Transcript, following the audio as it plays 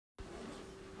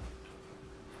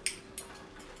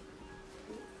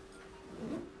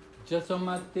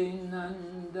Jasomati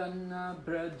Nandana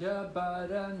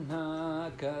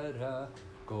Brajabaranakara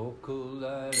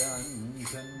Gokula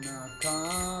Ranjana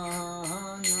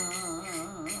Kana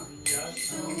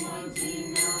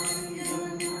Jasomati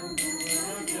Nandana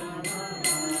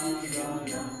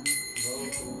Brajabaranakara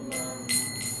Gokula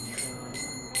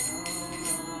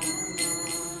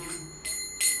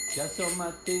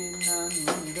Jasomati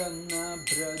Nandana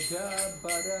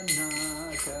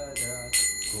Brajabaranakara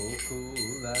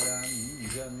Gokula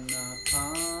Ranjana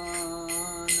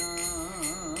Kana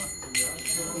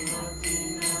Jasomati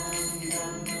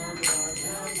Nandana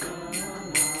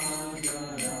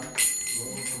Brajabaranakara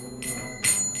Gokula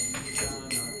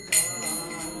Ranjana Kana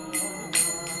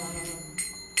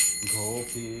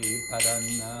Gopi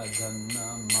Paranadhana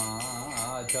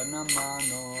Majana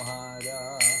Manohara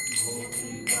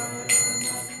Gopi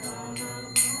Paranadhana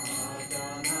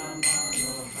Majana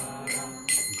Manohara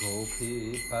Gopi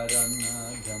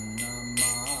Paranadhana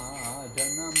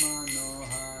Majana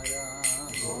Manohara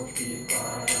Gopi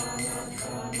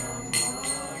Paranadhana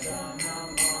Majana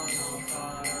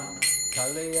Manohara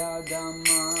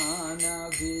Kalyadamana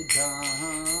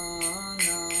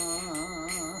Vidhana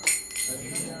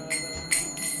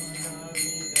Kaliyamana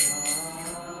Vidhana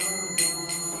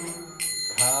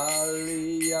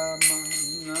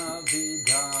Kaliyamana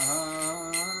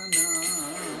Vidhana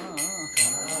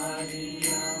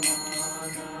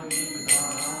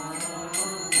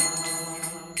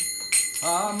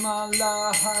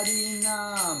Amala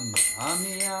Harinam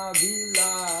Amya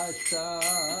Vilasha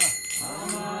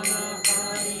Amala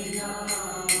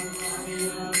Harinam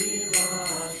Amya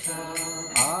Vilasha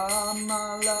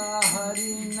Amala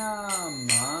Harinam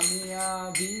Amya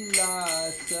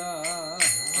Vilasha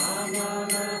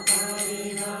Amala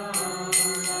Harinam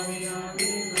Amya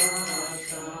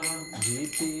Vilasha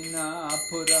Vipina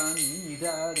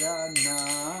Purandara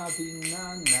Navina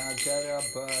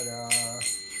Nagarabara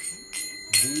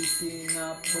Vipina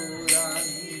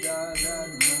Purandara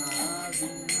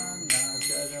Navina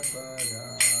Nagarabara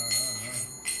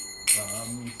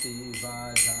Vamsi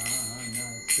Vadana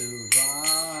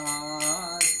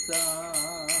Suvasa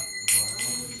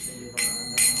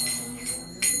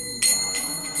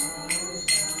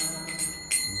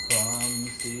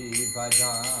Vamsi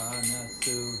Vadana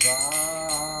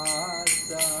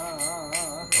Suvasa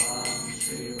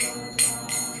Vamsi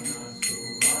Vadana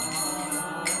Suvasa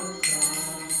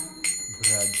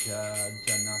Braja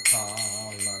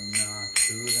Janapalana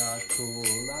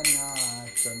Surakulana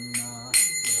Sana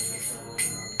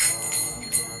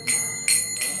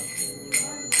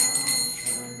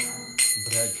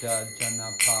Braja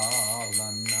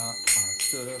Janapalana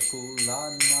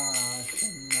Asurakulana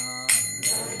Sana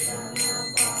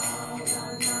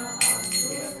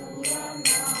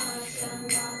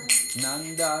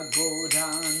Nanda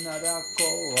Godana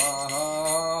Rakoala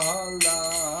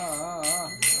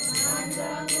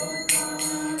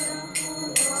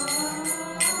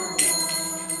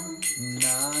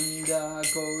Nanda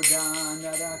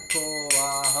Godana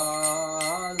Rakoala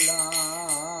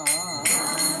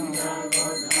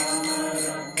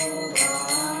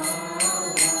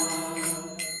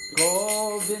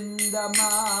Govinda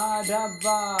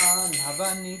Madhava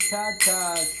Navanika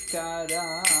Taskara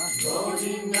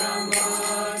Govinda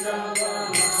Madhava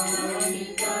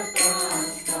Navanika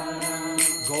Taskara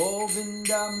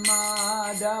Govinda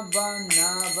Madhava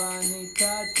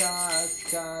Navanika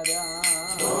Taskara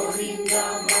Govinda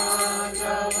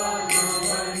Madhava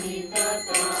Navanika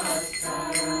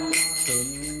Taskara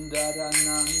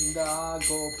Sundarananda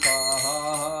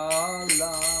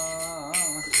Gopala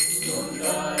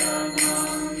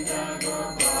Sundarananda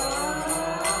Gopala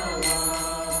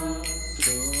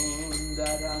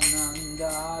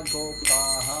Sundarananda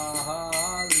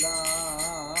Gopala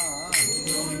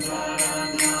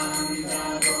Sundarananda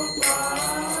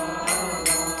Gopala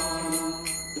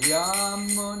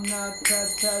Yamuna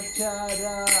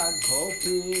Tatachara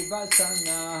Gopi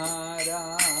Vasanahara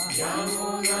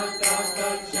Yamuna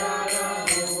Tatachara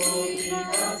Gopi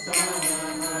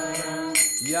Vasanahara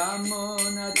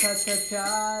Yamuna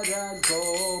Tatachara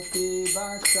Gopi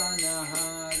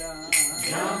Vasanahara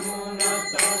Yamuna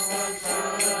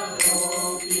Tatachara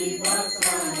Gopi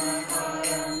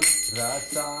Vasanahara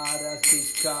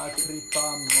Rasarasika Kripa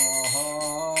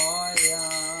Mohoya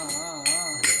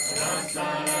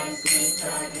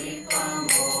Rasarasika Kripa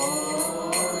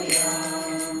Mohoya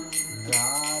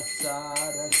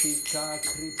Rasarasika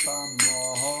Kripa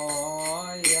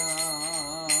Mohoya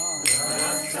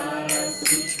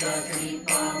Rasarasika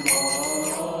Kripa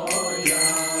Mohoya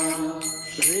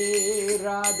Shri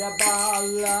Radha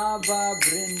Ballava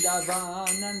Vrinda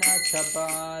Vrindavana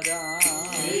Natapara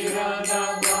Shri Radha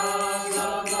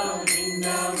Vallabha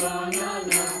Vrindavana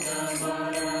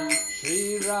Natapara Shri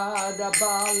Radha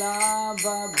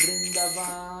Vallabha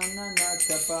Vrindavana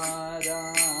Natapara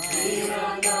Shri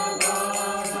Radha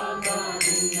Vallabha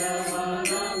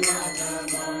Vrindavana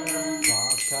Natapara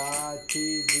Bhakti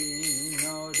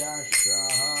Vinoda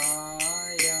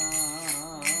Shrahaya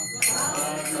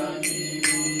Bhakti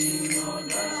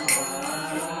Vinoda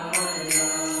Shrahaya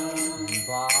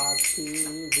Bhakti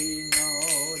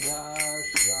Vinoda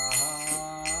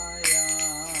Shrahaya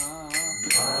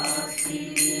Bhakti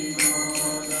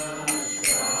Vinoda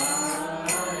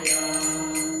Shrahaya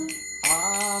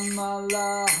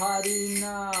Amala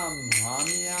Harinam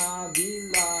Hamya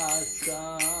Vilasa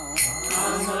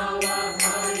Amala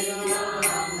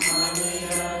Harinam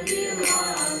Hamya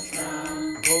Vilasa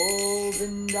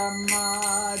Govinda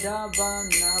Madhava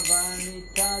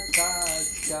Navanita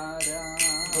Taskara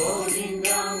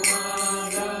Govinda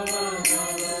Madhava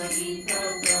Navanita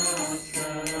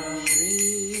Taskara Shri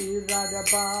Radha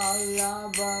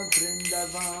Vallabha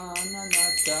Vrindavana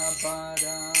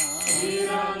Natapara Shri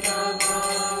Radha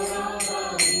Vallabha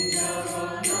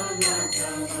Vrindavana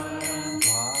Natapara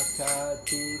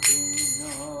Bhakti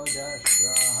Vinoda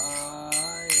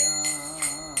Shrahaya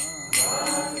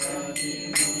Bhakti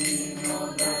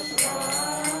Vinoda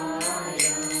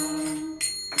Shrahaya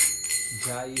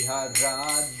Jaya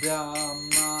Radha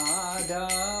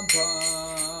Madhava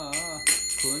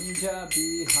Kunja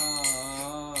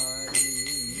Bihari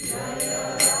Jaya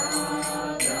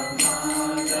Radha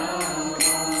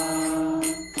Madhava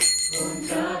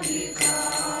Kunja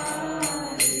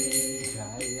Bihari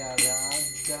Jaya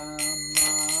Radha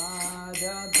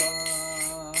Madhava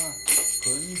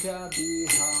Kunja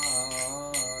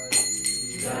Bihari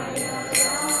Jaya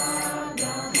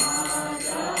Radha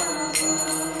Madhava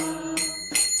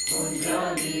Kunja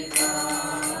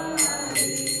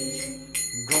Bihari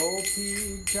Gopi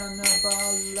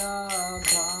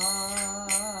Janaballabha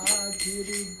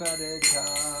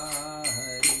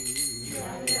Giribharadhari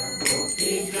Jaya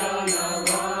Gopi Jana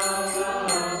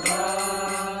Vallabha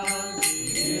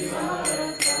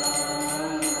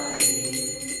Girivardhari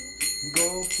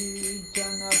Gopi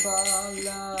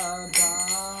Janaballabha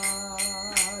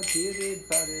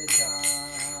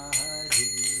Giribharadhari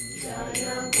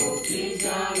Jaya Gopi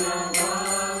Jana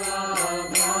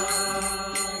Vallabha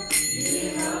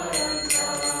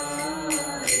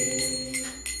Girivardhari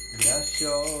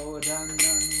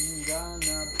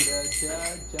Yashodanandana Praja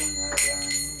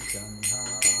Janaranjana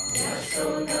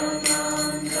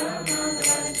Yashodanandana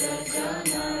Vraja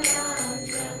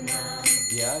Janaranjana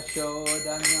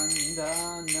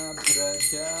Yashodanandana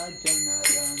Praja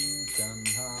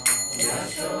Janaranjana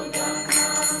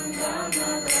Yashodanandana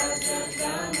Vraja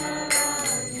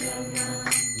Janaranjana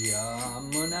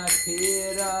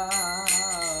Yamunatira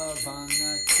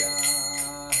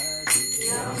Vanachari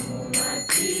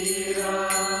Yamunatira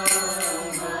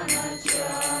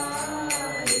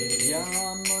Vanachari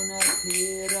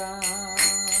Yamunatira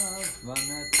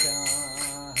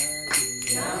Vanachari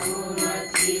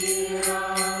Yamunatira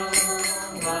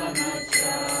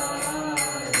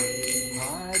Vanachari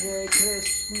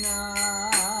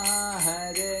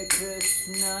Hare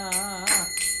Krishna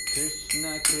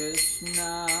Krishna Krishna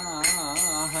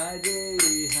Hare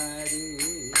Hare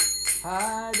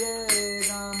Hare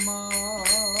Rama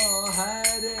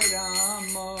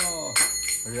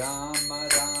Rama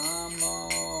Rama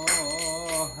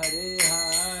Hare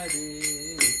Hare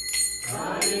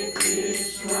Hare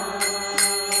Krishna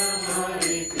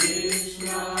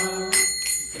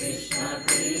Krishna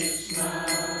Krishna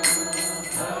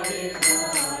Hare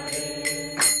Hare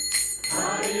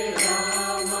Hare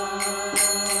Rama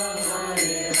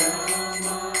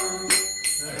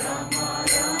Rama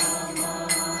Rama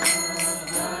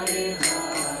Hare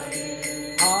Hare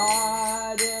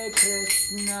Hare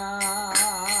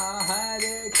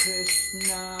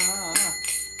Krishna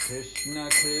Krishna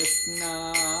Krishna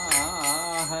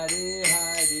Hare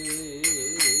Hare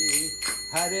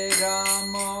Hare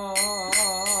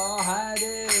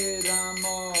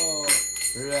Rama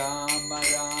Rama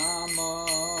Rama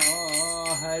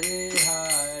Hare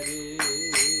Hare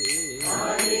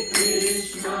Hare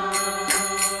Krishna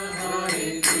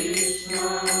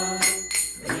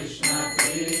Krishna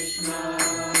Krishna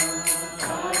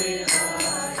Hare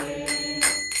Hare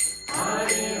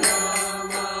Hare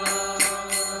Rama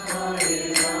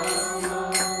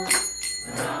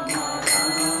Rama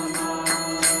Rama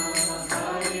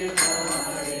Hare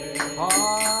Hare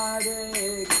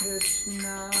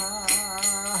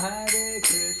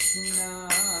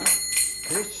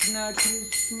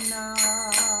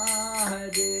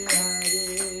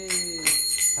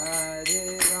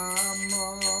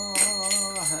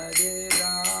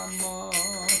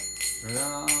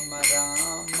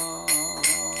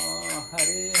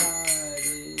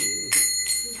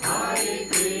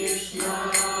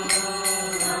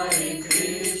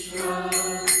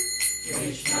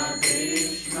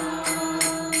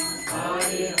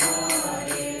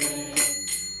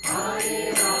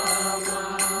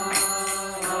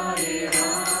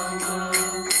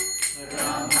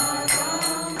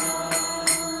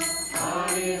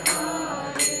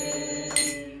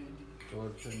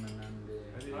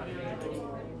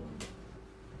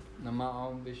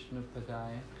Vishnu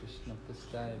Padaya Krishna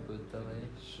Pastaya Bhutale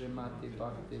Srimati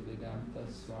Bhakti Vedanta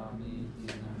Swami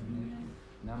Dinamne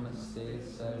Namaste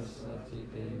Saraswati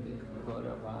Devi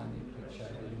Gauravani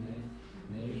Pracharine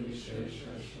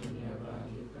Nirvishesha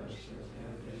Shunyavadi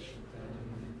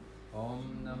Prashyatadeshatadane Om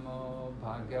Namo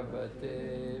Bhagavate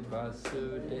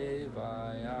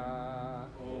Vasudevaya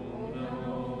Om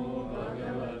Namo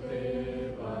Bhagavate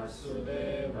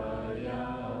Vasudevaya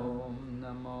Om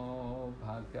Namo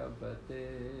Bhagavate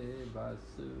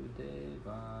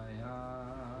Vasudevaya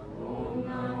Om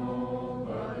Namo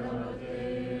Bhagavate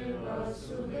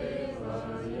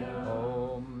Vasudevaya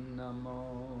Om Namo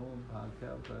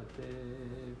Bhagavate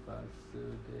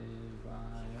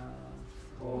Vasudevaya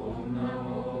Om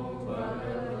Namo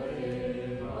Bhagavate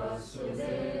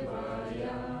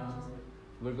Vasudevaya.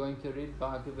 We're going to read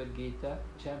Bhagavad Gita,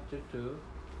 chapter 2,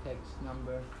 text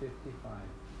number 55.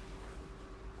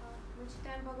 Мы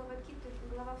читаем Бхагавад-гиту,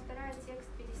 глава 2, текст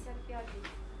 55.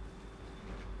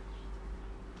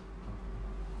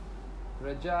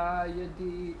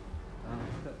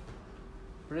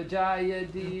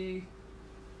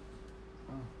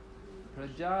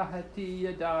 Prajahati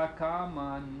yada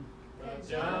kaman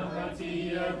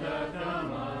Prajahati yada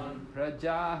kaman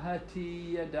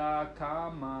Prajahati yada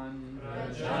kaman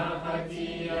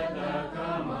Prajahati yada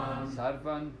kaman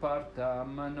Sarvan partha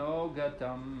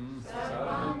manogatam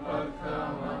Sarvam partha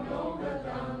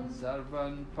manogatam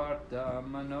Sarvan partha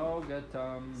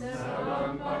manogatam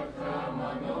Sarvam partha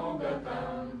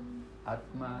manogatam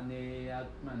Atmane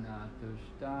atmana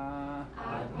tushta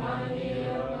Atmani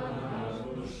atmana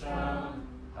tushta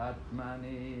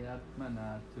Atmane atmana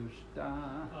tushta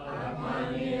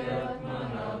Atmani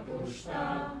atmana tushta.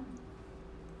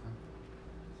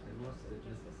 I lost it.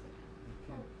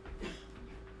 Okay.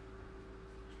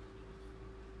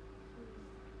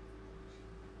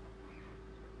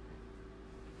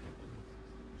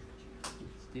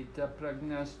 Stita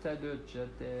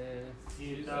pragnastaduchyate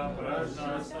Sita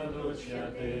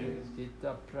prajnastaduchyate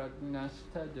Stita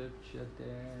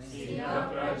pragnastaduchyate Sita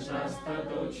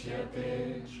prajnastaduchyate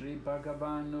Shri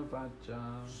Bhagavanu Vacha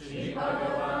Shri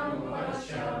Bhagavanu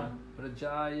Vacha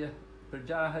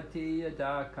Prajahati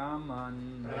yada kaman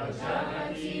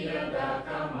Prajahati yada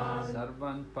kaman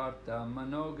Sarvan partha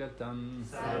manogatam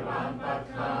Sarvam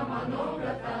partha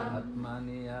manogatam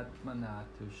Atmani atmana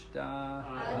tushta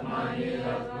Atmani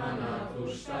atmana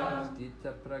tushta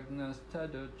Stita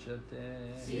pragnastaduchyate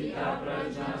Sita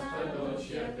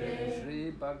prajnastaduchyate Shri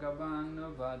Bhagavanu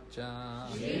Vacha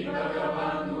Shri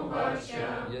Bhagavanu Vacha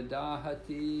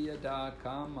Yadahati yada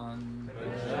kaman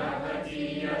Prajahati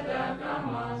yada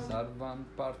kaman Sarvan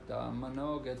partha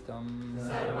manogatam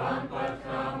Sarvam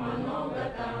partha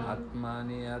manogatam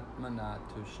Atmani atmana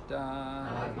tushta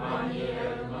Atmani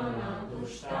atmana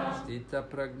tushta Stita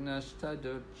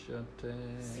pragnastaduchyate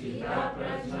Sita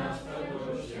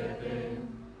prajnastaduchyate.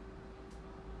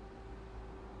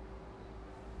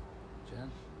 Jen?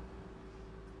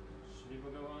 Shri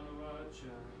Bhagavanu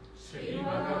Vacha Shri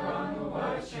Bhagavanu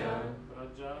Vacha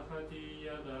Prajahati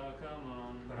yada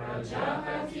kaman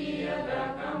Prajahati yada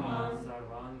kaman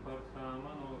Sarvan partha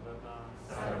manogatam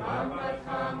Sarvam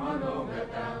partha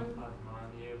manogatam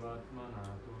Atmanyevatmana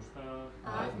tushta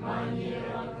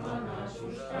Atmanyevatmana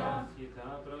tushta Sita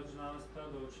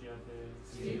prajnastaduchyate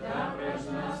Sita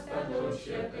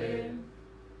prajnastaduchyate.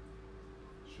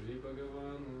 Shri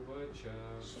Bhagavanu Vacha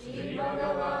Shri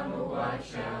Bhagavanu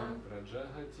Vacha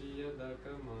Prajahati yada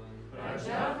kaman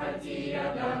Prajahati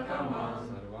yada kaman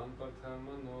Sarvan partha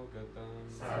manogatam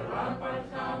Sarvam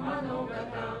partha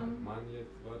manogatam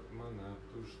Manyatvatmana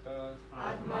tushta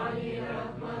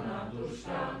Atmanyevatmana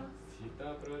tushta Sita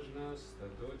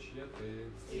prajnastaduchyate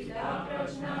Sita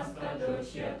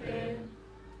prajnastaduchyate.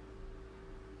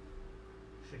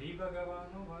 Shri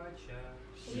Bhagavanu Vacha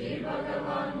Shri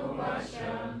Bhagavanu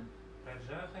Vacha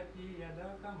Prajahati yada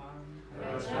kaman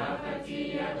Prajahati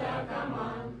yada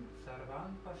kaman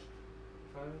Sarvan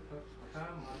partha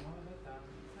manogatam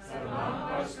Sarvam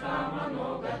partha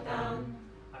manogatam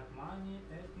Atmani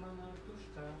atmana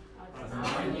tushta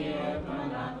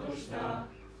Atmanyevatmana tushta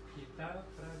Sita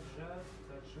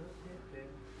prajnastaduchyate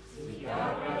Sita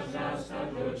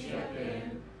prajnastaduchyate.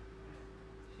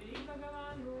 Shri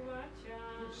Bhagavanu Vacha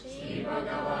Shri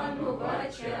Bhagavanu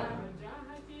Vacha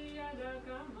Prajahati yada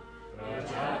kaman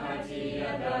Prajahati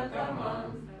yada kaman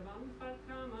Sarvam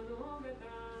partha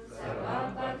manogatam Sarvam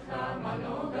partha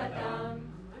manogatam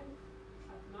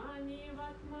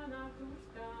Atmanyevatmana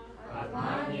tushta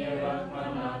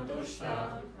Atmanyevatmana tushta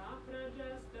Sita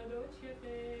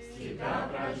prajnastaduchyate Sita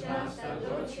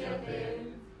prajnastaduchyate.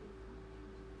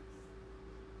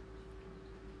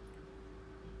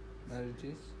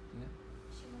 Marriages? Yeah.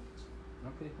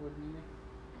 Okay, what meaning?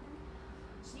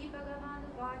 Шри Бхагавану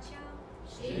Вача.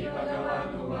 Шри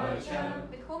Бхагавану Вача.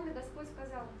 Верховный Господь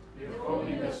сказал.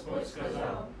 Верховный Господь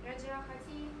сказал.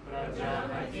 Раджахати.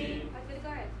 Раджахати.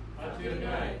 Отвергает.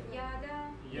 Отвергает. Яда.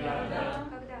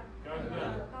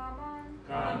 Когда.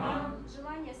 Каман.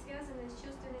 Желания, связанные с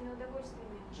чувственными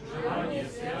удовольствиями. Желания,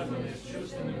 связанные с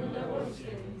чувственными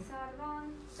удовольствиями.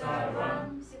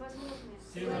 Сарван. Всевозможные.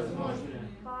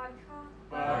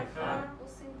 Партха.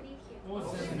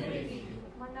 Усендрихи.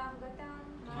 Манахгатан.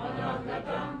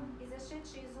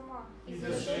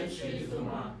 Изошедшие из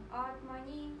ума.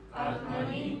 Атмани. В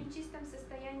чистом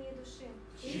состоянии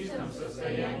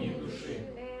души.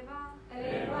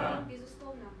 Эва.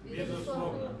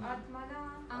 Безусловно.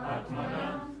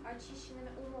 Атмана.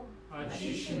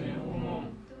 Очищенным умом.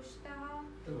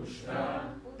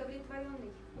 Тушта.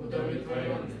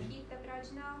 Удовлетворенный.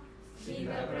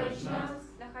 Стхита праджна.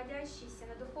 Находящийся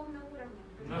на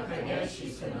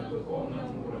духовном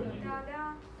уровне.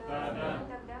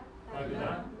 Тогда.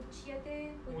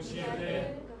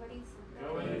 Учьете.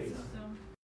 Говорится.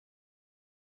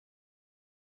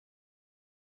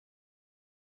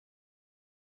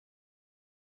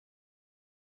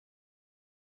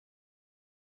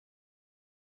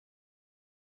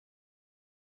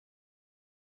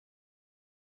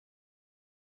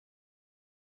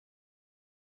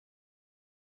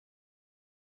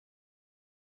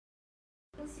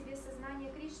 Себе сознание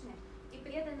Кришны и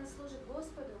преданно служит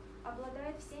Господу,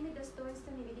 обладает всеми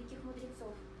достоинствами великих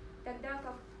мудрецов, тогда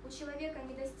как у человека,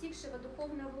 не достигшего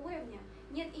духовного уровня,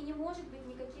 нет и не может быть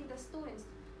никаких достоинств,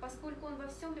 поскольку он во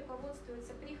всем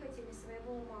руководствуется прихотями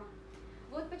своего ума.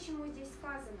 Вот почему здесь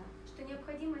сказано, что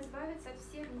необходимо избавиться от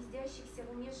всех гнездящихся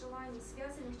в уме желаний,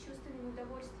 связанных с чувственными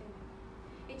удовольствиями.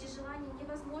 Эти желания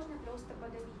невозможно просто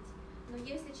подавить. Но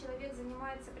если человек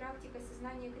занимается практикой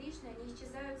сознания Кришны, они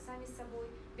исчезают сами собой,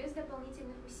 без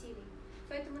дополнительных усилий.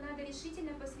 Поэтому надо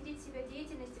решительно посвятить себя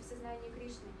деятельности в сознании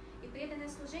Кришны, и преданное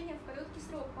служение в короткий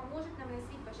срок поможет нам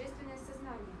развить божественное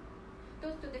сознание.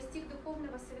 Тот, кто достиг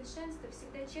духовного совершенства,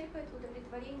 всегда черпает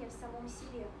удовлетворение в самом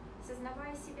себе,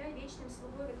 сознавая себя вечным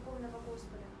слугой Верховного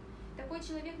Господа. Такой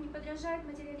человек не подражает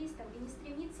материалистам и не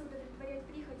стремится удовлетворять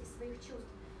прихоти своих чувств.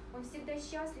 Он всегда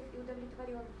счастлив и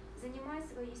удовлетворен, занимая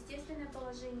свое естественное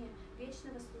положение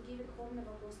вечного слуги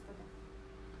Верховного Господа.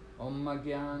 Om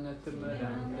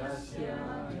Jnana-timirandasya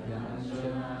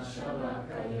Jnana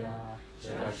Shalakaya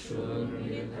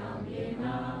Chakshurmritam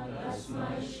Yena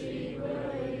Tasmai Shri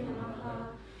B.V.V Namaha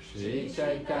Shri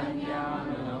Chaitanya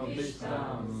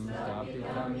Manobhistam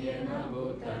Stapitam Yena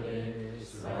Bhutale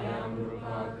Svayam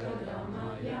Rupa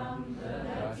Kadamayam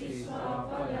Dadati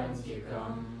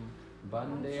Svapayantikam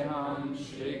Vandeham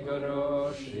Shri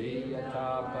Guru Shri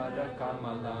Yatha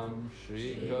Kamalam Shri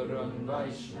Gurun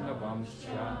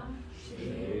Vaishnavamscha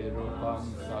Shri Rupam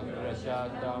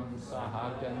Sagrajatam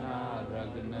Sahagana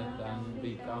Raghunatam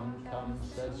Vikam Tam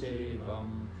Sajevam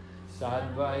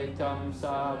Sadvaitam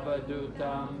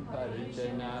Savadutam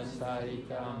Parijana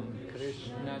Sahitam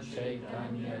Krishna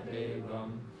Chaitanya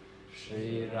Devam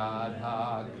Shri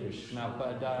Radha Krishna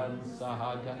Padan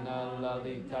Sahagana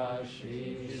Lalita Shri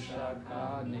Vishakha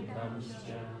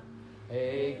Nikamscha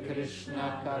Hey Krishna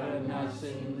Karana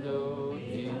Sindhu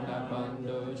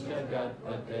Dinabandhu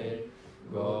Jagatpate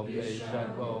Gopesha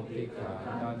Gopika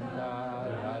Kanta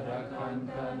Radha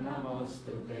Kanta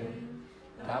Namostute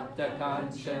Tapta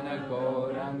Kanchana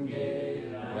Gorange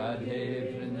Radhe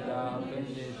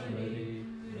Vrindavaneshwari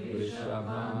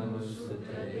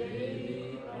Vishwamanusute Devi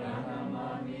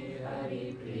Pranamami Hari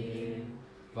Priye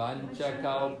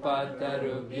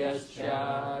Vanchakalpatarubhyascha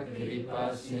Kripa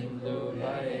Sindhu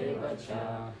Bhaevacha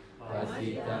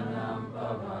Patitanam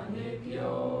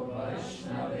Pavanebhyo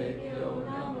Vaishnavebhyo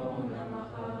Namo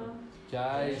Namaha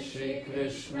Jai Shri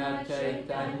Krishna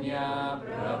Chaitanya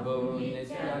Prabhu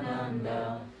Nityananda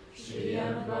Shri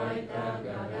Advaita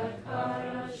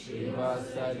Gadadhara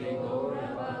Srivasadi Gaura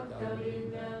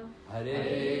Bhaktavinda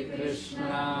Hare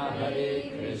Krishna,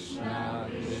 Krishna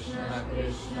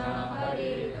Krishna,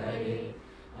 Hare Hare,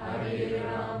 Hare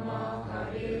Rama,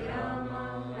 Rama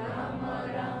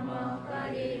Rama,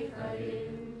 Hare Hare.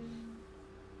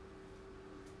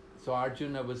 So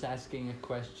Arjuna was asking a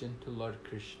question to Lord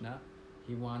Krishna.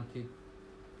 He wanted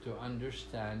to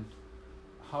understand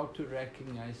how to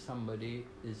recognize somebody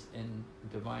is in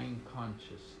divine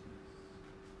consciousness.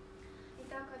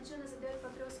 Итак, Арджуна задает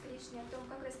вопрос Кришне о том,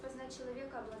 как распознать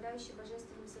человека, обладающего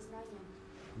божественным сознанием.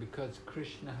 Because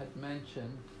Krishna had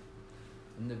mentioned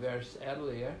in the verse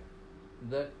earlier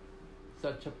that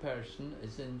such a person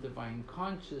is in divine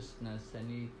consciousness and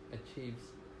he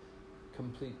achieves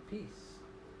complete peace.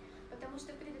 Потому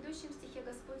что в предыдущем стихе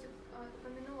Господь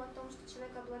упомянул о том, что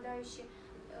человек, обладающий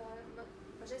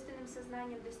божественным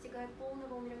сознанием, достигает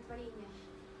полного умиротворения.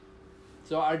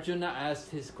 So Arjuna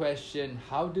asked his question,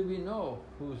 how do we know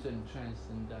who's in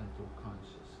transcendental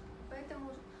consciousness?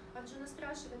 Поэтому Арджуна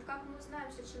спрашивает, как мы узнаем,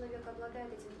 что человек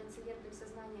обладает этим трансцендентным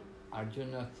сознанием?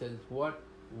 Arjuna says, what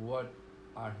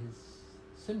are his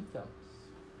symptoms?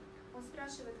 Он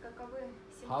спрашивает, каковы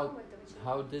How, симптомы этого человека.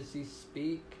 how does he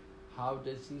speak? How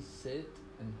does he sit?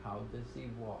 And how does he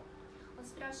walk? Он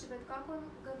спрашивает, как он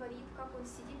говорит, как он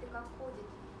сидит и как ходит.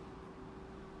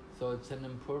 So it's an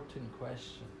important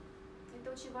question.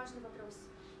 Это очень важный вопрос.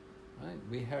 Right?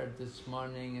 We heard this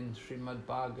morning in Srimad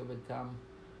Bhagavatam,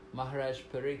 Maharaj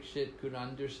Parikshit could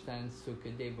understand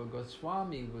Sukadeva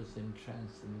Goswami was in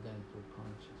transcendental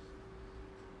consciousness.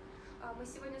 Мы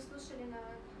сегодня слушали на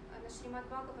Шримад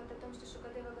Бхагават о том, что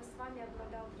Шукадева Госвами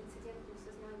обладал трансцендентным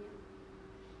сознанием.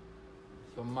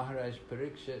 So Maharaj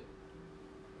Parikshit,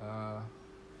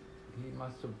 he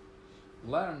must have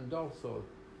learned also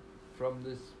from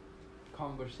this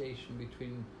conversation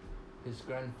between his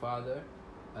grandfather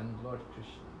and Lord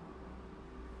Krishna.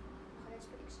 Махарадж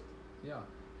Парикшит. Yeah,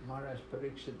 Maharaj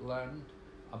Parikshit learned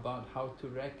about how to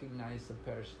recognize a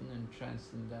person in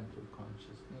transcendental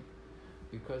consciousness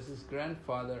because his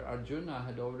grandfather Arjuna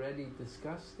had already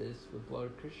discussed this with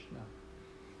Lord Krishna.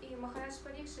 И Махарадж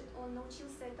Парикшит, он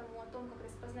научился этому о том, как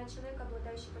распознать человека,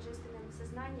 обладающий божественным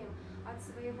сознанием, от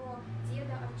своего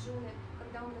деда Арджуны,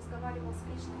 когда он разговаривал с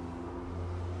Кришной.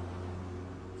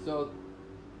 So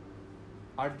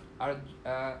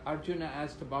Arjuna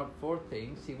asked about 4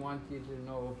 things. He wanted to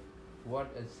know what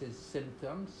is his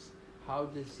symptoms, how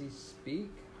does he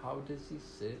speak, how does he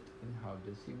sit, and how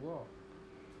does he walk.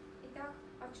 Итак,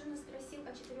 Арджуна спросил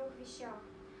о 4 вещах.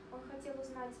 Он хотел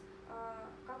узнать,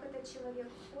 как этот человек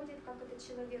ходит, как этот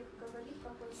человек говорит,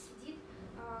 как он сидит,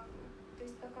 то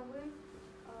есть каковы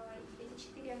эти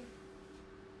 4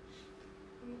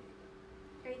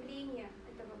 проявления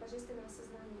этого божественного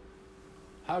сознания.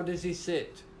 How does he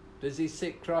sit? Does he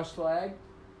sit cross-legged?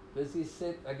 Does he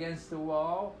sit against the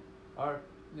wall? Or,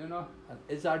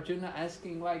 is Arjuna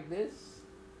asking like this?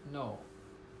 No.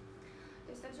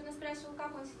 То есть Арджуна спрашивал,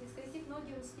 как он сидит, скрестив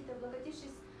ноги, он сидит,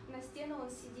 облокотившись на стену, он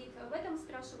сидит. Об этом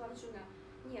спрашивал Арджуна?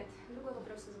 Нет, другой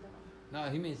вопрос он задавал. No,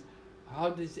 he means, how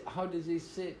does he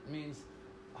sit means,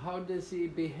 how does he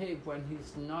behave when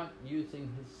he's not using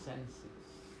his senses?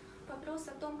 Вопрос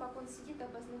о том, как он сидит,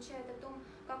 обозначает о том,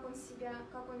 как он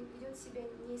ведет себя,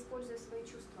 не используя свои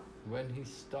чувства. When he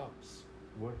stops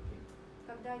working.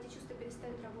 Когда эти чувства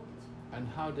перестают работать. And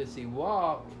how does he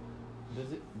walk?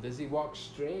 Does he walk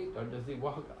straight or does he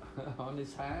walk on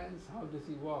his hands? How does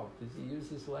he walk? Does he use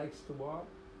his legs to walk?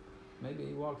 Maybe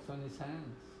he walks on his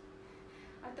hands.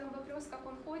 А там вопрос, как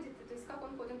он ходит, то есть как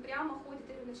он ходит, он прямо ходит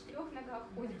или на 4 ногах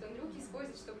ходит, он руки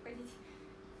использует, чтобы ходить.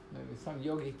 Maybe some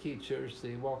yogi teachers,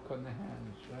 they walk on the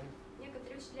hands, right?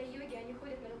 Некоторые учителя йоги, они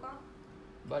ходят на руках.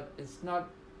 But it's not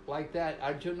like that.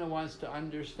 Arjuna wants to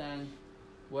understand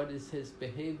what is his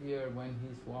behavior when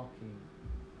he's walking,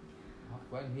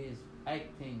 when he's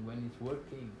acting, when he's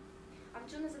working.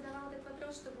 Арджуна задавал этот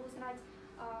вопрос, чтобы узнать,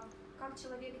 как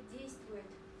человек действует,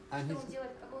 And что он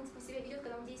делает, как он себя ведет,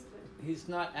 когда он действует. He's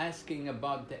not asking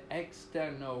about the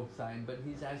external sign, but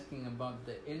he's asking about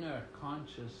the inner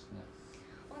consciousness.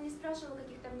 Он не спрашивал о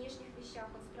каких-то внешних вещах,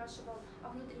 он спрашивал о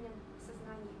внутреннем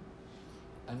сознании.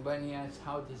 And when he asks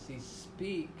how does he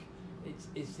speak,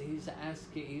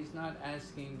 he's not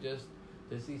asking just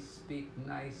does he speak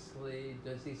nicely,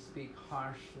 does he speak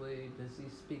harshly, does he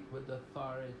speak with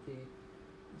authority.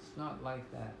 It's not like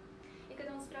that. И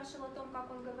когда он спрашивал о том, как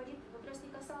он говорит, вопрос не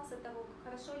касался того,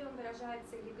 хорошо ли он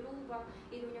выражается, или грубо,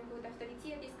 или у него какой-то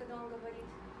авторитет есть, когда он говорит.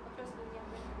 Вопрос был не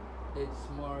об этом. It's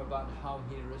more about how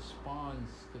he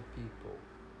responds to people.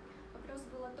 Вопрос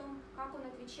был о том, как он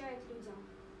отвечает людям.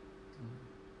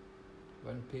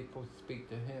 When people speak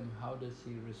to him, how does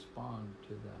he respond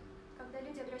to them? Когда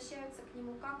люди обращаются к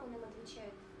нему, как он им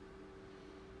отвечает.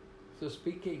 So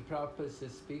speaking, Prabhupada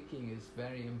says speaking is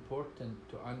very important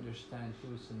to understand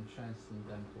who's in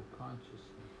transcendental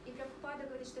consciousness. И Прабхупада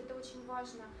говорит, что это очень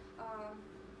важно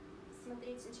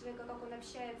смотреть на человека, как он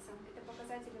общается. Это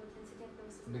показатель его трансцендентного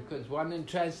сознания. Because one in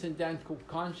transcendental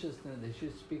consciousness, they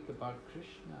should speak about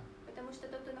Krishna. Потому что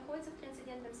тот, кто находится в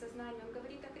трансцендентном сознании, он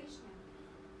говорит о Кришне.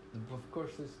 Of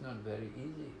course, it's not very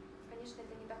easy. Конечно,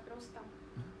 это не так просто.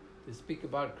 To speak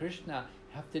about Krishna,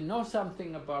 you have to know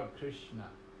something about Krishna.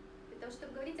 Для того,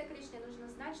 чтобы говорить о Кришне, нужно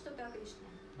знать что-то о Кришне.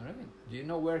 All right. Do you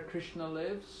know where Krishna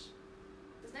lives?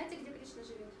 Вы знаете, где Кришна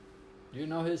живет? Do you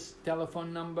know his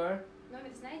telephone number?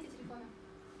 Номер знаете телефона?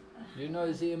 Do you know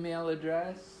his email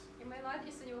address?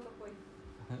 Имейл-адрес у него какой?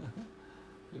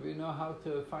 Do we know how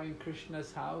to find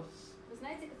Krishna's house? Вы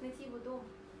знаете, как найти его дом?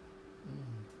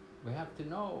 We have to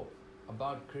know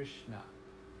about Krishna.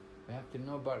 We have to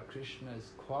know about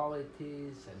Krishna's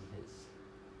qualities and his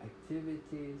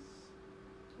activities.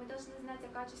 Мы должны знать о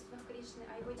качествах Кришны,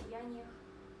 о его деяниях.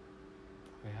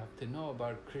 We have to know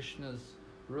about Krishna's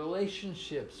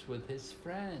relationships with his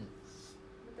friends.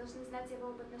 Мы должны знать его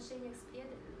об отношениях с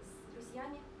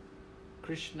друзьями.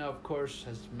 Krishna, of course,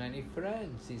 has many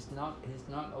friends. He's not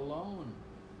alone.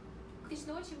 У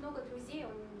Кришны очень много друзей,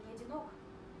 он не одинок.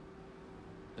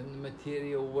 In the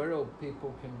material world,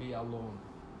 people can be alone.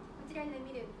 В материальном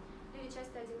мире люди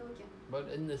часто одиноки. But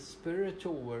in the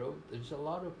spiritual world, there's a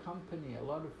lot of company, a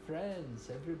lot of friends.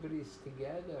 Everybody's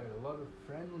together, a lot of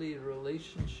friendly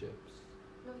relationships.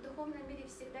 Но в духовном мире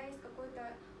всегда есть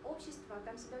какое-то общество,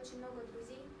 там всегда очень много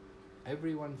друзей.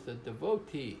 Everyone's a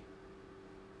devotee.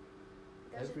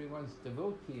 Даже Everyone's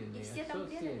devotee and they все там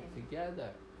associate преданные.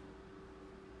 together.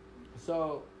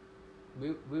 So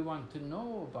we want to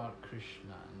know about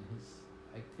Krishna and his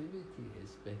activity,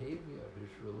 his behavior,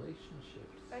 his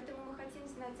relationships. Поэтому мы хотим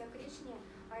знать о Кришне,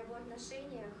 о его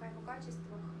отношениях, о его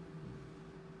качествах.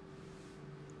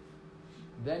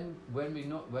 Then when we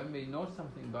know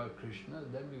something about Krishna,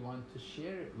 then we want to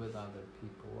share it with other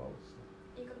people also.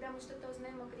 И когда мы что-то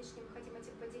узнаем о Кришне, мы хотим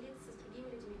этим поделиться с другими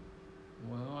людьми.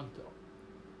 We want to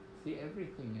see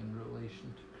everything in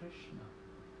relation to Krishna.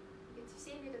 Ведь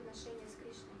все имеют отношение с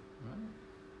Кришной. Right?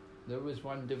 There was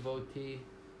one devotee,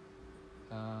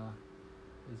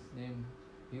 his name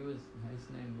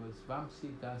was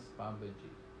Vamsi Das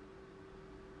Babaji,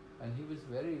 and he was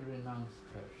a very renounced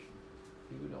person.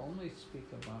 He would only speak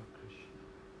about Krishna.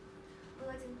 Был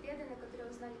один преданный,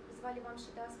 которого звали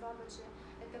Вамшидас Бабаджи.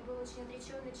 Это был очень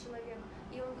отреченный человек,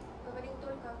 и он говорил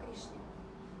только о Кришне.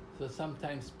 So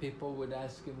sometimes people would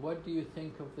ask him, "What do you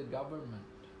think of the government?"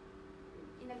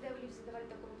 Иногда люди задавали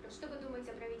такой вопрос: что вы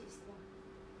думаете о правительстве?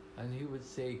 And he would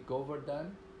say,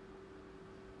 "Govardhan?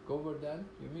 Govardhan?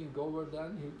 You mean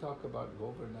Govardhan?" He'd talk about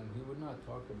Govardhan. He would not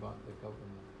talk about the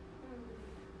government.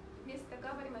 Вместо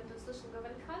Гавармент он слышал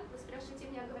Гавардхан. Вы спрашиваете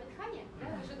меня о Гавардхане?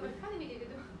 Да, вы же Гавардхан имели в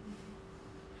виду?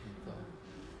 So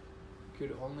he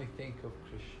could only think of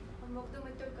Krishna. Он мог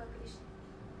думать только о Кришне.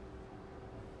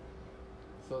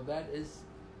 So that is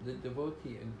the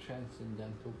devotee in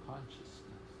transcendental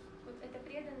consciousness. Вот это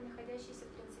преданный, находящийся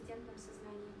в трансцендентном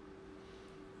сознании.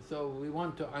 So we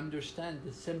want to understand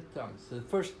the symptoms. The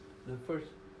first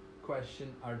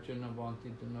question Arjuna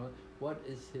wanted to know, what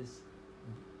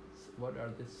are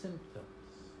the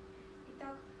symptoms?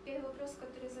 Итак, первый вопрос,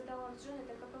 который задал Арджуна,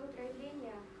 это каковы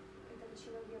проявления этого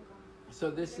человека?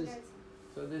 So this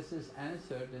is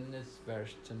answered in this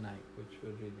verse tonight, which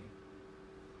we're reading.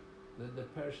 That the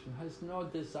person has no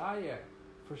desire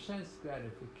for sense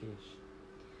gratification.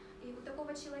 И у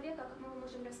такого человека, как мы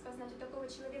можем распознать, у такого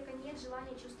человека нет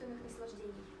желания чувственных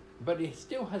наслаждений. But he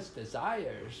still has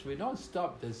desires. We don't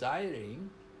stop desiring.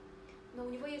 Но у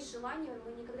него есть желание,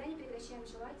 мы никогда не прекращаем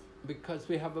желать. Because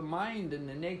we have a mind, and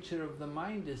the nature of the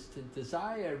mind is to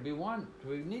desire. We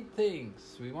need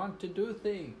things. We want to do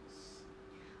things.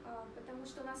 Потому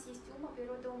что у нас есть ум,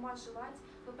 природа ума желать.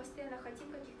 Мы постоянно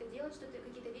хотим делать что-то,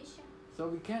 какие-то вещи. So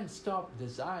we can't stop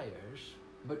desires,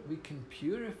 but we can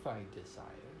purify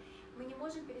desires. Мы не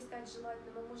можем перестать желать,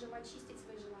 но мы можем очистить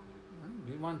свои желания.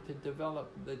 We want to develop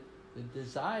the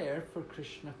desire for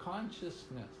Krishna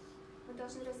consciousness. Мы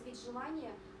должны развить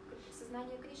желание,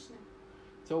 сознание Кришны.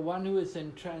 So one who is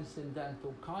in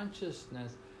transcendental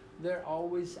consciousness, they're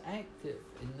always active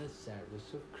in the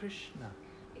service of Krishna.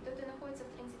 И тот, кто находится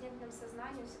в трансцендентном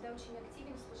сознании, он всегда очень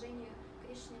активен в служении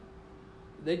Кришне.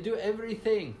 They do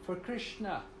everything for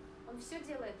Krishna. Он все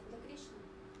делает для Кришны.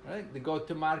 Right? They go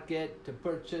to market to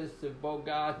purchase the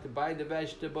boga, to buy the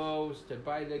vegetables, to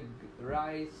buy the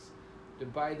rice, to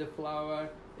buy the flour.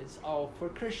 It's all for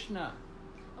Krishna.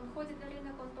 Он ходит на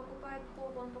рынок, он покупает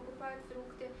хлеб, он покупает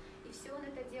фрукты, и все он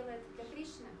это делает для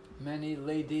Кришны. Many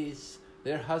ladies,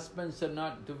 their husbands are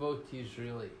not devotees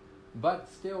really, but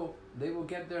still they will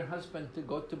get their husband to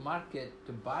go to market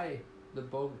to buy the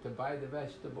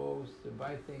vegetables, to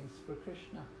buy things for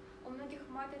Krishna. У многих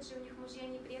матаджи, у них мужья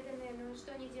не преданные, но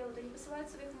что они делают? Они посылают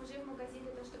своих мужей в магазин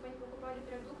для того, чтобы они покупали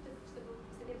продукты, чтобы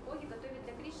себе боги готовить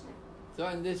для Кришны. So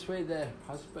in this way, the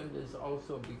husband is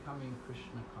also becoming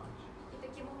Krishna conscious. И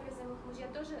таким образом их мужья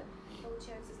тоже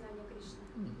получают сознание Кришны.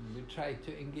 We try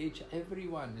to engage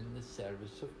everyone in the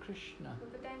service of Krishna. Мы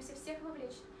пытаемся всех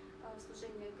вовлечь в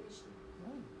служение Кришне.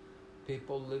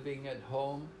 People living at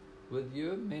home with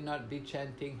you may not be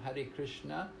chanting Hare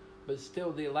Krishna, but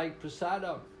still they like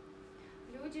prasadam.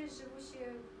 Люди,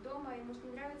 живущие дома, им может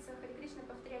не нравится Харе Кришна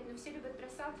повторять, но все любят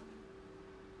прасад.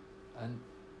 And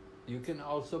you can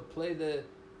also play the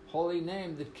holy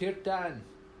name, the kirtan,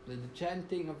 the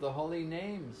chanting of the holy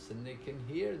names, and they can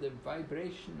hear the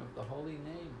vibration of the holy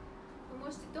name. Вы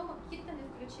можете дома киртаны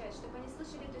включать, чтобы они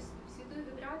слышали эту святую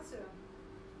вибрацию.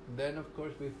 Then, of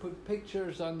course, we put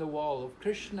pictures on the wall of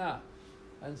Krishna,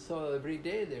 and so every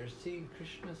day they're seeing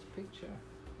Krishna's picture.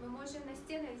 Мы можем на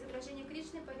стены изображение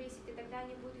Кришны повесить, и тогда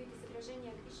они будут видеть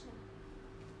изображение Кришны.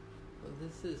 Well,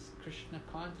 this is Krishna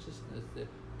consciousness. The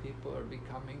people are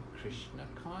becoming Krishna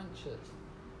conscious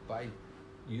by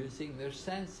using their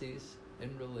senses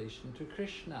in relation to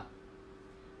Krishna.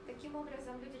 Таким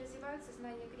образом, люди развивают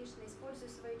сознание Кришны, используя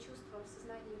свои чувства в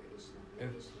сознании Кришны. для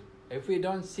Кришны. If we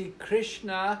don't see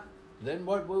Krishna, then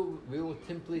what we will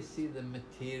simply see the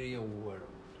material world.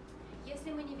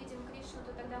 Если мы не видим Кришну,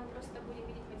 то тогда мы просто будем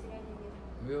видеть материальный мир.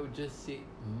 We will just see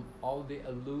all the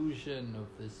illusion of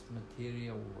this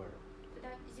material world. Тогда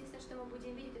единственное, что мы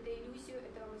будем видеть, это иллюзию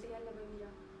этого материального мира.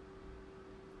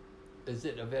 Is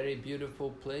it a very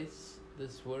beautiful place,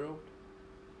 this world?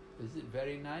 Is it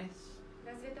very nice?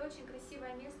 Разве это очень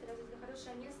красивое место, разве это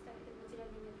хорошее место, этот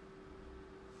материальный мир?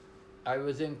 I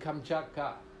was in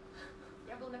Kamchatka,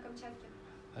 Я был на Камчатке.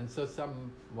 and so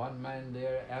one man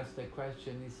there asked a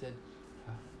question. He said,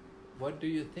 "What do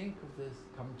you think of this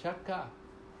Kamchatka?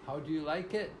 How do you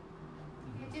like it?"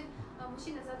 И один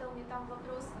мужчина задал мне там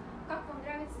вопрос: как вам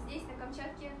нравится здесь, на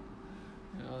Камчатке?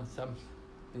 You know,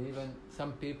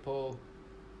 some people.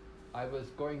 I was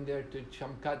going there to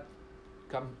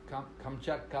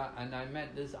Kamchatka, and I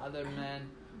met this other man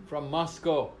from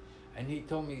Moscow, and he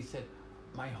told me, he said,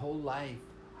 "My whole life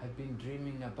I've been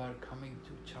dreaming about coming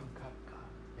to Kamchatka.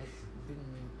 It's been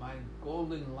my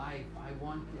golden life.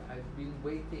 I've been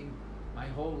waiting my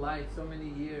whole life, so many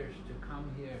years, to come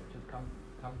here, to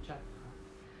Kamchatka."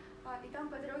 И там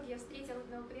по дороге я встретил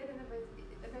одного преданного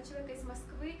человека из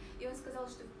Москвы, и он сказал,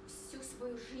 что всю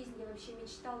свою жизнь я вообще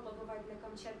мечтал побывать на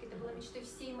Камчатке. Это было мечтой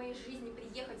всей моей жизни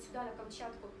приехать сюда, на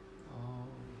Камчатку. Oh,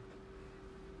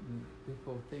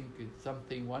 people think it's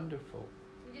something wonderful.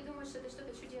 Люди думают, что это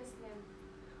что-то чудесное.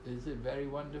 Is it very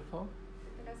wonderful?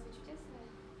 Это разве чудесное?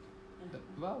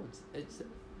 Well, it's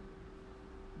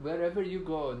wherever you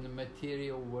go in the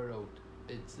material world,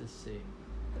 it's the same.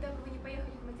 Куда бы вы ни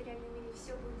поехали в материальном мире,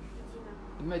 все будет едино.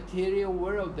 In the material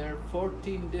world, there are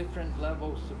 14 different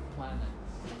levels of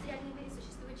planets. В материальном мире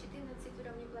существует 14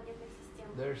 уровней планетных систем.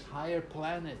 There's higher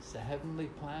planets, the heavenly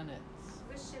planets,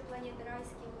 Высшие планеты,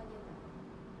 райские планеты,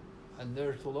 and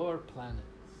there's lower planets.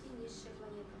 и низшие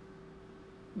планеты.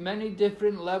 Many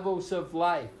different levels of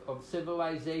life, of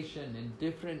civilization, in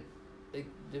different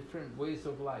ways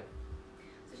of life.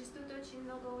 Существует очень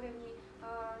много уровней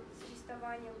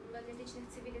существования различных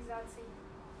цивилизаций.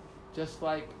 Just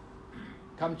like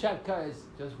Kamchatka is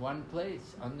just one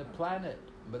place on the planet,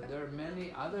 but there are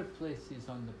many other places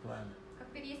on the planet. Как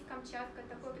теперь есть Камчатка,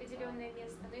 такое определенное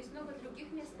место, но есть много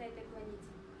других мест на этой планете.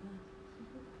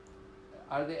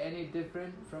 Are they any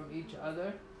different from each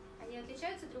other? Они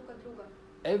отличаются друг от друга.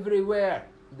 Everywhere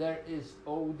there is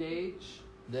old age,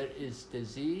 there is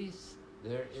disease,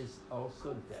 there is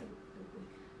also death.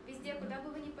 Везде, куда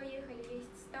бы вы ни поехали,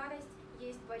 есть старость,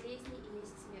 есть болезни и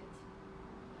есть смерть.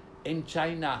 In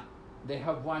China, they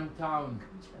have one town.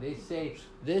 They say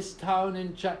this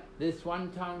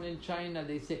one town in China,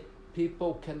 they say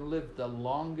people can live the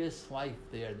longest life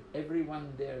there.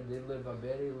 Everyone there, they live a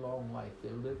very long life. They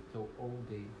live till old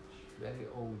age, very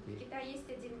old В age. Китае есть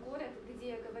один город,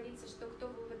 где говорится, что кто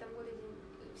в этом городе,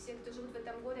 все, кто живут в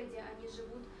этом городе, они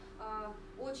живут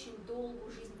очень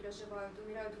долгую жизнь проживают,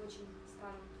 умирают в очень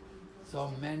старом.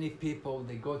 So many people,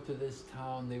 they go to this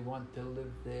town, they want to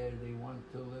live there, they want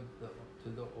to live to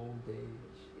the old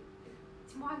age.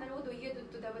 Тьма народу едут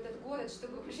туда, в этот город,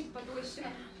 чтобы жить подольше.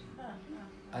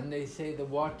 And they say the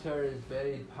water is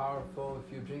very powerful.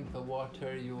 If you drink the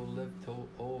water, you will live to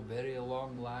very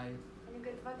long life. Они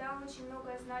говорят, вода очень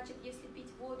многое значит, если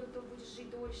пить воду, то будешь жить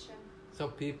дольше. So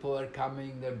people are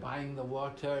coming, they're buying the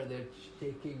water, they're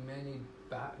taking many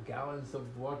gallons of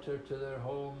water to their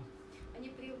home. Они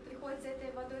приходят за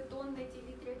этой водой, тонны эти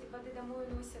литры этой воды домой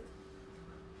носят,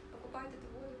 покупают эту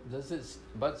воду.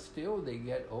 But still they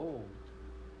get old.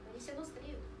 Они все равно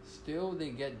стареют, Still they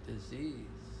get disease.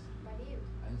 болеют.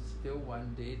 And still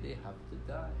one day they have to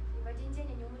die. И в один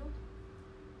день они умрут.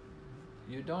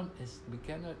 We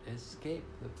cannot escape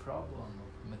the problem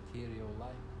of material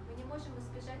life. Мы не можем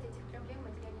избежать этих проблем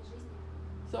материальной жизни.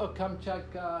 So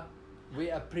Kamchatka, we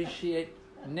appreciate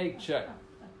nature.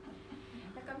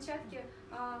 На Камчатке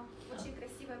очень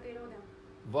красивая природа.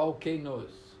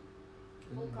 Volcanoes.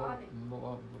 вулканы.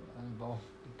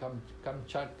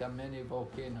 Kamchatka, many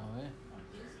volcanoes,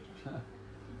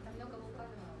 Там много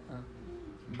вулканов.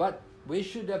 But we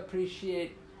should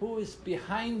appreciate who is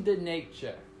behind the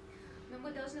nature. Но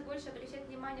мы должны больше обращать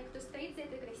внимание, кто стоит за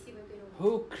этой красивой природой.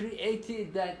 Who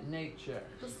created that nature?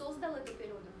 Кто создал эту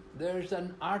природу. There's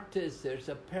an artist, there's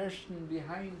a person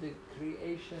behind the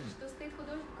creation. Что стоит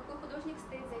художник, какой художник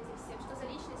стоит за этим всем, что за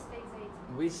личность стоит за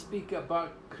этим. We speak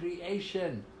about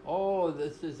creation. Oh,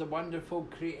 this is a wonderful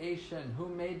creation. Who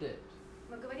made it?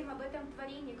 Мы говорим об этом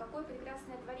творении, какое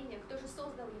прекрасное творение, кто же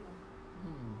создал его.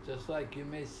 Just like you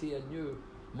may see a new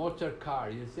motor car,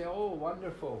 you say, oh,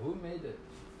 wonderful, who made it?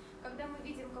 Когда мы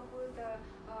видим какую-то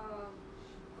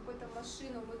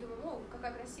машину, мы думаем, о,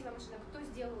 какая красивая машина, кто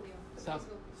сделал ее?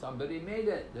 Somebody made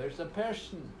it. There's a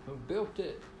person who built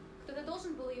it. Кто-то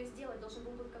должен был ее сделать, должен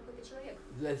был быть какой-то человек.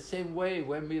 The same way,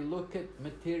 when we look at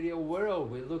material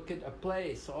world, we look at a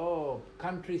place, oh,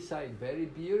 countryside, very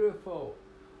beautiful.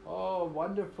 Oh,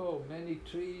 wonderful, many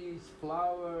trees,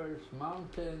 flowers,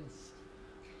 mountains.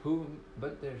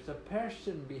 But there's a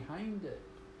person behind it.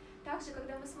 Также,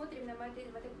 когда мы смотрим на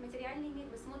этот материальный мир,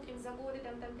 мы смотрим за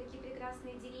городом, там такие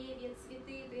прекрасные деревья,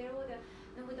 цветы, природа,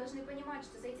 но мы должны понимать,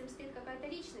 что за этим стоит какая-то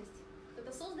личность.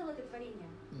 Кто-то создал это творение.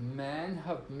 Men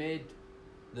have made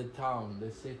the town,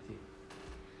 the city.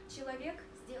 Человек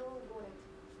сделал город.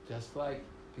 Just like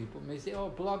people may say, oh,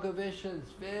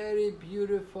 Blagoveshchensk, very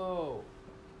beautiful.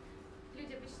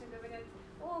 Люди обычно говорят,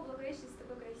 о, Благовещенск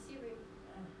такой красивый.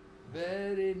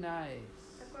 Very nice.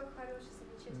 Такой хороший,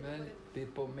 замечательный Many город.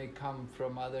 people may come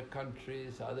from other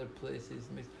countries, other places.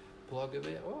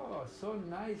 Blagoveshchensk, oh, so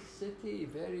nice city,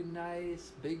 very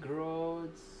nice, big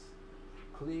roads,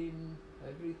 clean,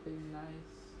 everything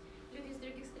nice. Люди из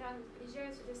других стран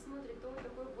приезжают сюда, смотрят, о,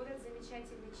 такой город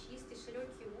замечательный, чистый,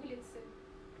 широкие улицы.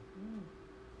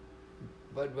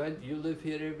 But when you live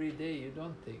here every day, you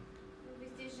don't think. Вы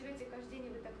здесь живете каждый день, и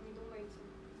вы так не думаете.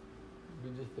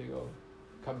 We just think, oh,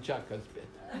 Kamchatka's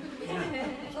better.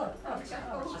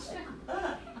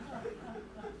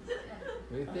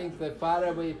 We think the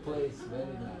faraway place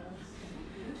very nice.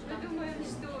 Мы думаем,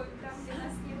 что там, где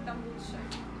нас нет, там лучше.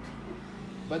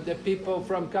 But the people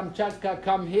from Kamchatka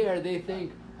come here, they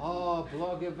think, oh,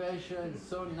 Blagoveshchensk,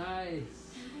 so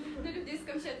nice. Но люди из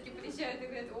Камчатки приезжают и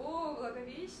говорят, о,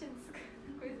 Благовещенск,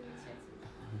 какой замечательный.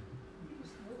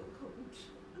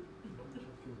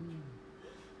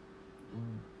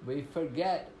 We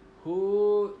forget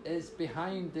who is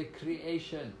behind the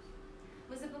creation.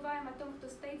 Мы забываем о том, кто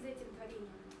стоит за этим творением.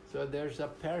 So there's a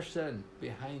person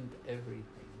behind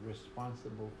everything,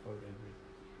 responsible for everything.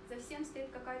 За всем стоит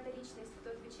какая-то личность, кто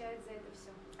отвечает за это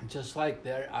все. Just like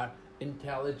there are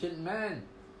intelligent men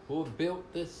who built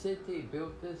this city,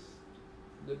 built this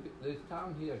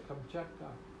town here,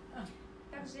 Kamchatka.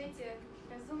 Также эти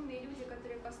разумные люди,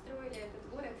 которые построили этот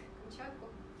город, Камчатку,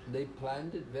 They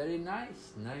planned it very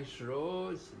nice, nice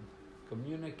roads,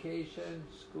 communication,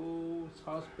 schools,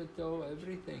 hospital,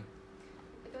 everything.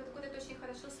 этот город очень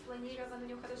хорошо спланирован, у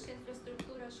него хорошая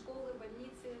инфраструктура, школы,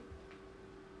 больницы.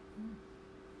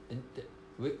 And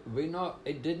we know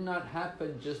it did not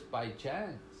happen just by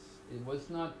chance. It was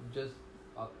not just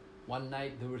one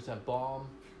night there was a bomb,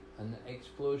 an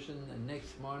explosion, and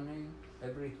next morning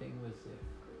everything was there.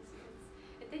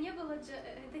 Это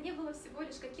не было всего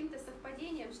лишь каким-то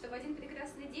совпадением, что в один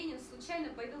прекрасный день случайно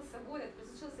появился город,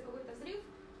 случился какой-то взрыв,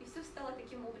 и все стало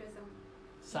таким образом.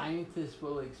 Scientists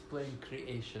will explain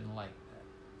creation like that.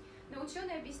 Но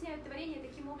ученые объясняют творение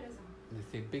таким образом. They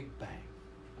say Big Bang.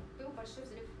 Был большой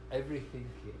взрыв, Everything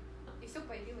came. и все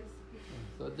появилось.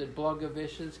 So did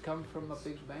Blagoveshchensk come from a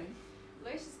Big Bang?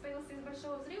 Благовещенск появился из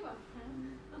большого взрыва.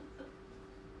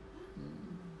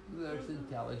 There's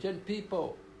intelligent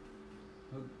people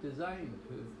who designed,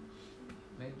 who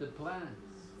made the plans.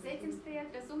 За этим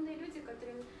стоят разумные люди,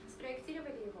 которые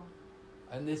спроектировали его.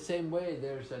 And the same way,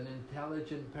 there's an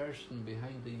intelligent person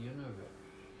behind the universe.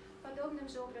 Подобным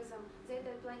же образом за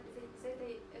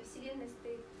этой вселенной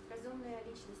стоит разумная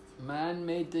личность. Man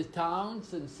made the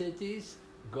towns and cities,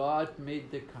 God made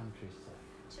the countryside.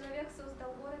 Человек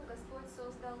создал город, Господь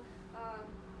создал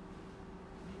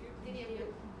деревья.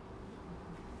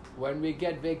 When we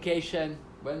get vacation,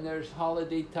 when there's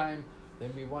holiday time,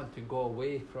 then we want to go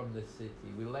away from the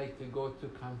city. We like to go to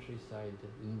countryside,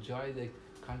 enjoy the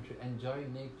country, enjoy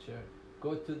nature,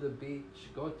 go to the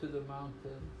beach, go to the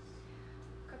mountains.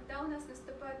 Когда у нас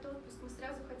наступает отпуск, мы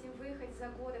сразу хотим выехать за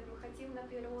город, мы хотим на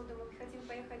природу, мы хотим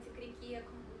поехать к реке,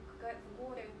 в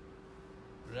горы.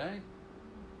 Right?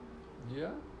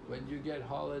 Yeah? When you get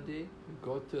holiday, you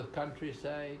go to the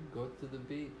countryside, go to the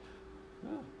beach.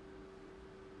 Yeah.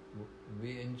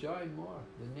 We enjoy more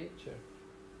the nature.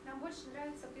 Нам больше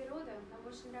нравится природа, нам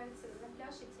больше нравится на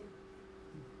пляж идти.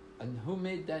 And who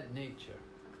made that nature?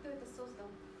 А кто это создал?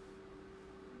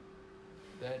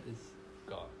 That is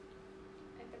God.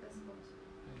 Это Господь.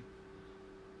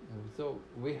 So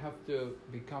we have to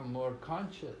become more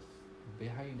conscious.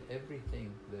 Behind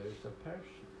everything there's a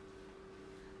person.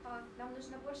 Нам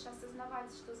нужно больше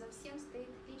осознавать, что за всем стоит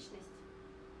личность.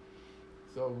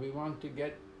 So we want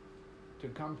to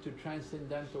come to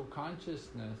transcendental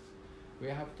consciousness, we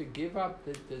have to give up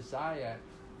the desire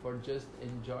for just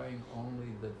enjoying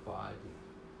only the body.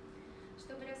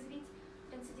 Чтобы развить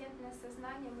трансцендентное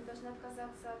сознание, мы должны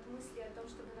отказаться от мысли о том,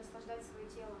 чтобы наслаждать свое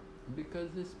тело. Because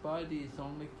this body is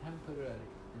only temporary,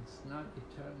 it's not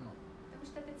eternal. Потому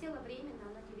что это тело временно,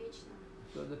 оно не вечно.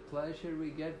 So the pleasure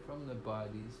we get from the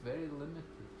body is very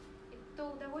limited. И то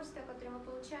удовольствие, которое мы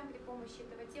получаем при помощи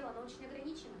этого тела, оно очень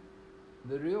ограничено.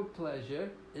 The real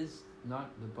pleasure is not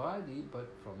the body, but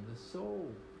from the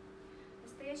soul.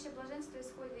 Настоящее блаженство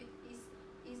исходит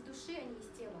из души, а не из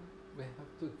тела. We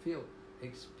have to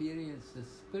experience the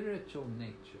spiritual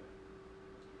nature.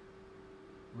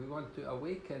 We want to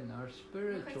awaken our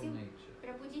spiritual nature.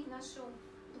 Пробудить нашу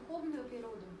духовную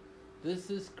природу. This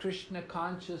is Krishna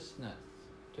consciousness,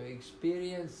 to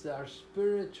experience our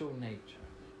spiritual nature.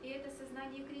 И это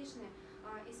сознание Кришны,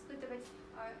 испытывать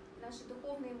наши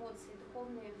духовные эмоции,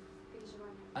 духовные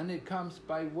переживания. And it comes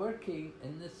by working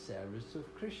in the service of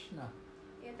Krishna.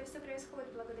 И это все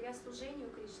происходит благодаря служению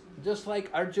Кришне. Just like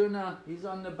Arjuna, he's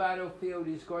on the battlefield,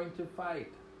 he's going to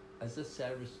fight as a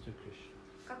service to Krishna.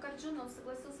 Как Арджуна, он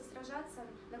согласился сражаться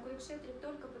на Курукшетре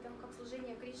только потому, как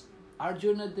служение Кришне.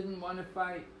 Arjuna didn't want to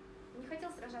fight, Не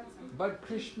хотел сражаться. but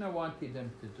Krishna wanted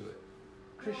him to do it.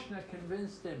 Krishna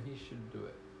convinced him he should do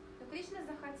it. Но Кришна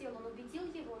захотел, он убедил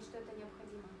его, что это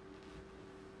необходимо.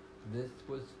 This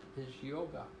was his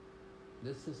yoga.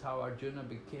 This is how Arjuna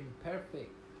became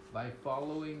perfect, by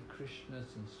following Krishna's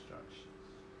instructions.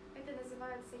 Это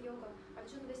называется йога.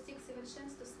 Арджуна достиг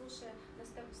совершенства,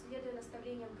 следуя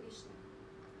наставлениям Кришны.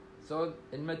 So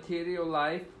in material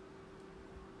life,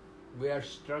 we are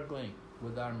struggling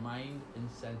with our mind and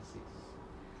senses.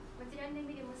 В материальном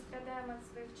мире мы страдаем от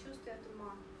своих чувств и от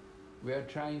ума. We are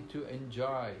trying to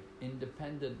enjoy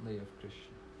independently of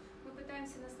Krishna. Мы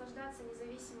пытаемся наслаждаться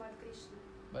независимо от Кришны.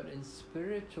 But in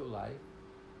spiritual life,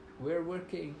 we're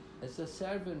working as a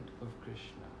servant of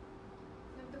Krishna.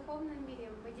 Но в духовном мире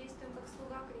мы действуем как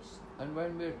слуга Кришны. And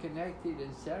when we're connected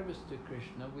in service to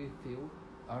Krishna, we feel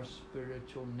our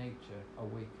spiritual nature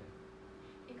awaken.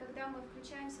 И когда мы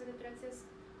включаемся в этот процесс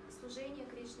служения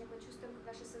Кришне, мы чувствуем,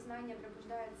 как наше сознание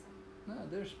пробуждается. No,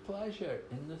 there's pleasure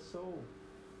in the soul.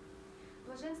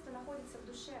 Блаженство находится в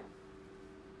душе.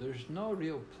 There's no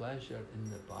real pleasure in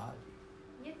the body.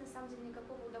 Нет на самом деле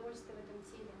никакого удовольствия в этом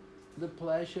теле. The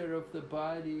pleasure of the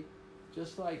body,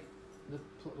 just like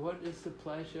what is the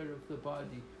pleasure of the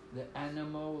body? The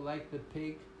animal, like the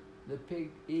pig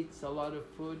eats a lot of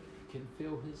food, can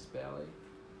fill his belly.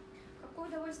 Какое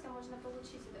удовольствие можно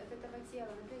получить от этого тела?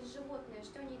 Например, животное,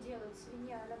 что они делают?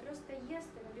 Свинья, она просто ест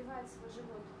и набивает свой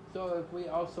живот. So if we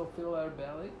also fill our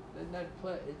belly, then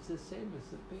it's the same as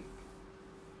the pig.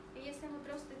 И если мы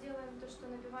просто делаем то, что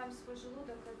набиваем свой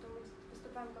желудок, то мы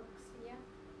поступаем как свинья.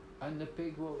 And the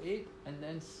pig will eat and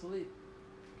then sleep.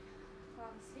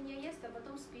 Свинья ест, а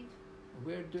потом спит.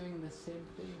 We're doing the same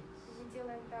things. Мы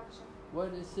делаем так же.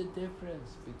 What is the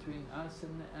difference between us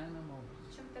and the animals?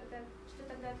 Что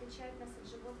тогда отличает нас от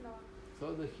животного?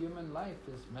 So the human life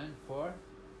is meant for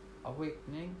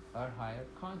awakening our higher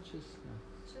consciousness.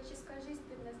 Человеческая жизнь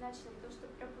предназначена для того,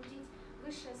 чтобы пробудить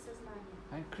высшее сознание.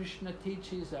 And Krishna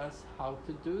teaches us how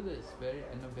to do this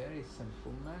in a very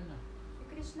simple manner.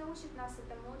 И Кришна учит нас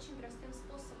этому очень простым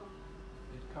способом.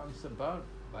 It comes about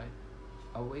by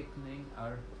awakening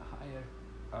our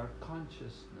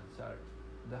consciousness,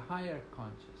 the higher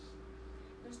consciousness.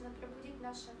 Нужно пробудить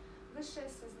наше высшее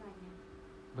сознание.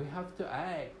 We have to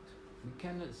act. We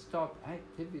cannot stop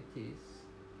activities,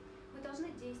 Мы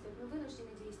должны действовать, мы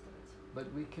вынуждены действовать.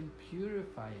 but we can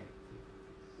purify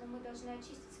activities Но мы должны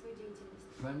очистить свою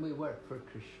деятельность. when we work for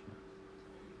Krishna.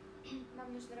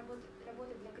 Нам нужно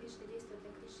работать для Кришны, действовать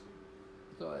для Кришны.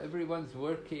 So everyone's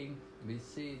working. We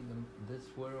see this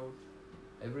world.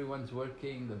 Everyone's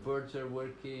working. The birds are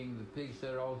working. The pigs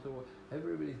are also.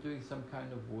 Everybody's doing some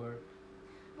kind of work.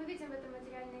 Мы видим в этом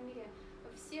материальном мире,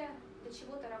 все для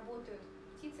чего-то работают.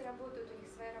 Птицы работают, у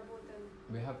них своя работа.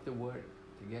 We have to work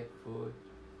to get food.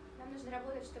 Нам нужно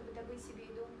работать, чтобы добыть себе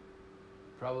еду.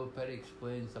 Prabhupada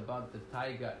explains about the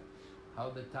tiger, how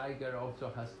the tiger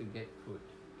also has to get food.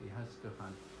 He has to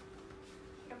hunt.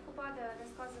 Прабхупада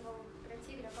рассказывал про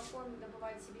тигра, как он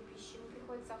добывает себе пищу. Ему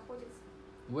приходится охотиться.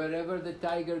 Wherever the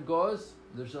tiger goes,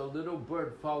 there's a little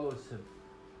bird follows him.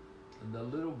 And the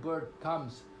little bird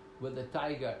comes with the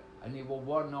tiger and he will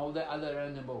warn all the other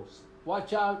animals.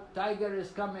 Watch out, tiger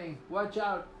is coming, watch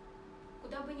out.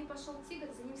 Куда бы ни пошел тигр,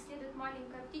 за ним следует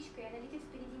маленькая птичка, и она летит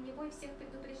впереди него и всех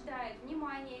предупреждает.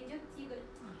 Внимание, идет тигр.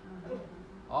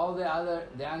 All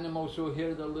the animals will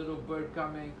hear the little bird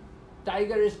coming.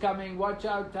 Tiger is coming, watch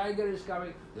out, tiger is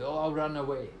coming. They all run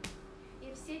away.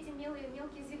 И все эти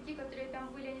мелкие зверьки, которые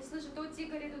там были, они слышат, о,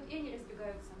 тигр идут, и они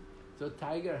разбегаются. So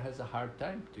tiger has a hard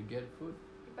time to get food.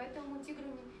 И поэтому тигру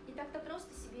не так-то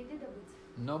просто себе еды добыть.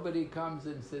 Nobody comes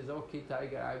and says, okay,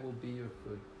 tiger, I will be your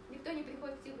food. Никто не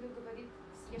приходит к тигру и говорит,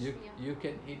 съешь меня. You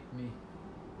can eat me.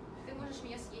 Ты можешь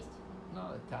меня съесть.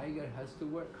 No, the tiger has to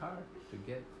work hard to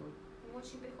get food. Ему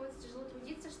очень приходится тяжело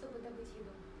трудиться, чтобы добыть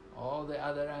еду. All the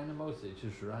other animals, they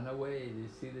just run away. They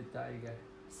see the tiger.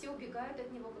 Все убегают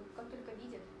от него, как только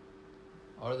видят.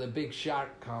 Or the big shark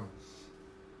comes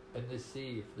in the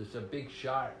sea. If there's a big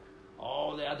shark,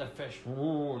 all the other fish, they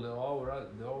all run.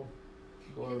 They all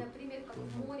go. Или, например, как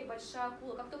в море большая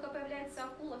акула. Как только появляется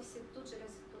акула, все тут же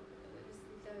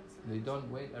разлетаются. They don't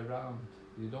wait around.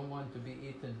 You don't want to be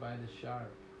eaten by the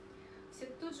shark. Все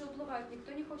тут же уплывают.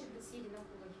 Никто не хочет быть съеден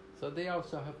акулой. So they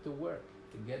also have to work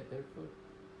to get their food.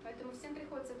 Поэтому всем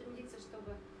приходится трудиться,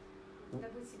 чтобы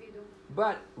добыть себе еду.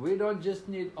 But we don't just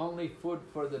need only food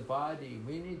for the body.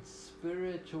 We need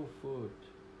spiritual food.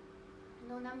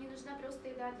 Но нам не нужна просто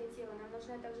еда для тела. Нам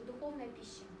нужна также духовная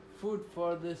пища. Food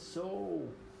for the soul.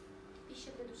 Пища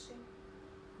для души.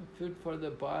 Food for the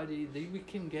body. We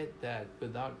can get that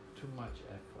without too much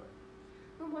effort.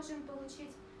 Мы можем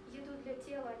получить еду для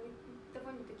тела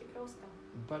довольно-таки просто.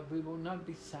 But we will not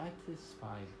be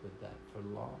satisfied with that for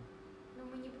long. Но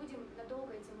мы не будем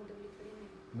надолго этим удовлетворены.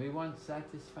 We want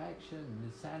satisfaction.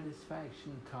 The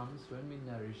satisfaction comes when we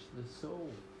nourish the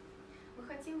soul. Мы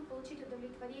хотим получить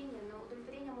удовлетворение, но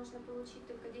удовлетворение можно получить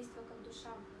только действуя как душа.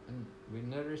 And we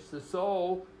nourish the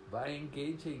soul by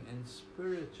engaging in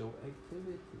spiritual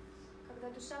activities. Когда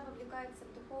душа вовлекается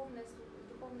в духовную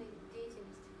деятельность.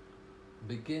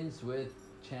 Begins with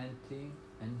chanting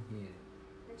and hearing.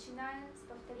 Начиная с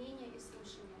повторения и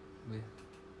слушания.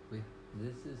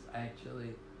 This is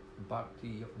actually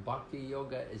Bhakti. Bhakti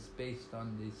yoga is based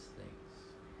on these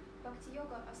things.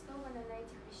 Бхакти-йога основана на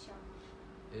этих вещах.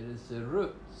 It is the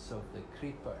roots of the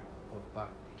creeper of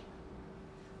Bhakti.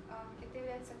 Это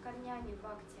является корнями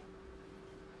бхакти.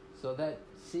 So that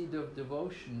seed of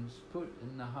devotion is put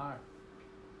in the heart.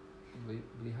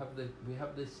 We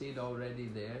have the seed already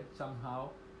there. Somehow,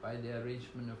 by the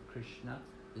arrangement of Krishna,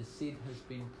 the seed has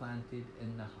been planted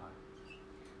in the heart.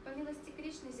 По милости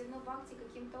Кришны зерно бхакти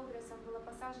каким-то образом было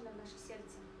посажено в наше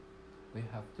сердце. We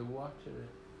have to water it.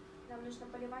 Нам нужно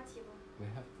поливать его. We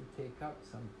have to take up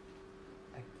some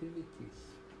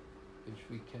activities which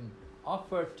we can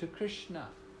offer to Krishna.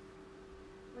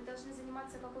 Мы должны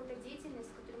заниматься какой-то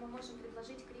деятельностью, которую мы можем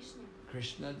предложить Кришне.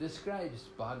 Krishna describes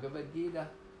Bhagavad Gita.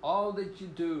 All that you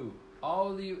do,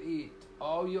 all you eat,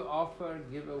 all you offer,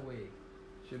 give away,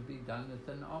 should be done as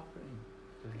an offering.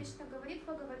 Кришна говорит в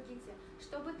Бхагавад-гите,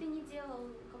 что бы ты ни делал,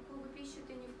 какую бы пищу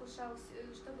ты ни вкушал,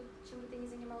 чем бы ты ни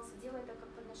занимался, делай это как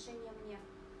подношение мне.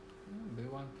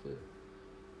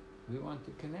 We want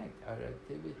to connect our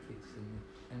activities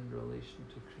in relation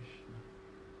to Krishna.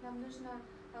 Нам нужно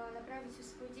направить всю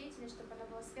свою деятельность, чтобы она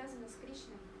была связана с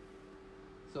Кришной.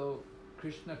 So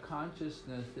Krishna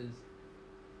consciousness is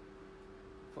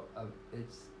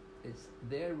it's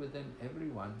there within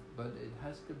everyone, but it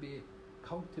has to be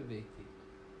cultivated.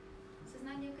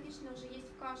 Сознание Кришны уже есть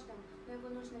в каждом, но его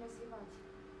нужно развивать.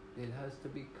 It has to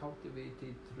be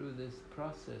cultivated through this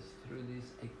process, through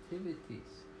these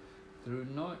activities, through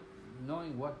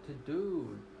knowing what to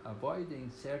do, avoiding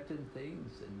certain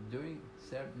things and doing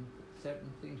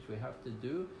certain things we have to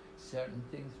do, certain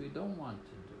things we don't want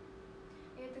to do.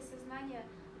 И это сознание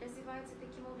развивается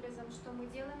таким образом, что мы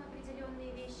делаем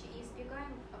определенные вещи и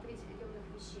избегаем определенных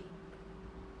вещей.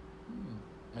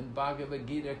 In Bhagavad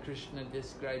Gita, Krishna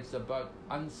describes about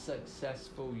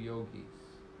unsuccessful yogis.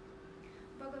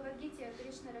 В Бхагавад-гите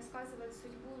Кришна рассказывает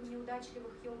судьбу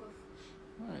неудачливых йогов.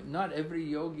 Right. Not every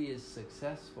yogi is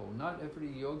successful. Not every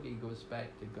yogi goes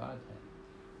back to Godhead.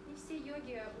 Не все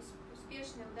йоги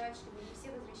успешны, удачливы, не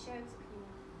все возвращаются к нему.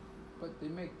 But they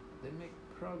make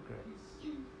progress.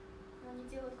 Но они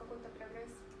делают какой-то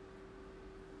прогресс.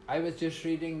 I was just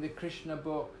reading the Krishna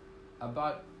book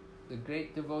about the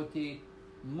great devotee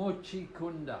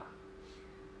Muchikunda.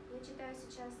 Я читаю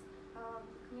сейчас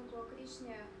книгу о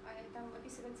Кришне, там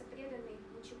описывается преданный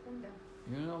Мучикунда.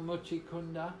 You know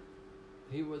Muchikunda?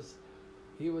 He was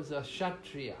a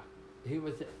Kshatriya. He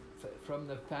was from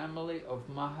the family of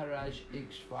Maharaj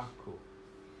Ikshvaku.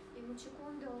 И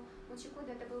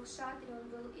Мучикунда это был кшатри, он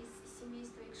был из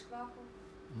семейства Икшваку.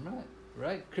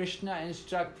 Right. Krishna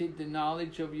instructed the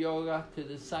knowledge of yoga to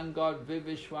the sun god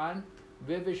Vivishwan.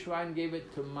 Vivishwan gave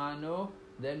it to Manu,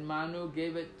 then Manu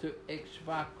gave it to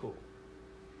Ikshvaku.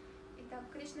 Итак,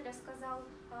 Кришна рассказал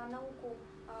науку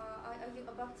о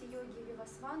бхакти-йоге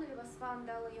Вивасвану, Вивасван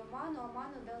дал ее Ману, а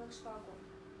Ману дал Икшваку.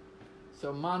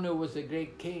 So Manu was a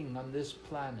great king on this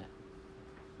planet.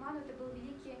 Ману это был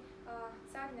великий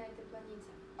царь на этой планете.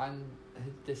 And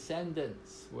his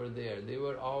descendants were there. They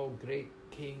were all great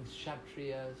kings,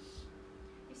 kshatriyas.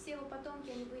 И все его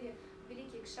потомки, они были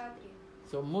великие кшатрии.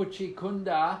 So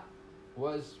Muchikunda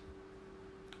was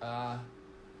a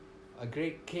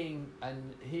great king,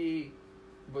 and he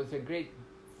was a great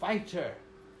fighter,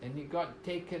 and he got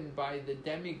taken by the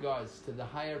demigods to the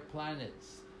higher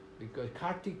planets because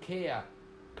Kartikeya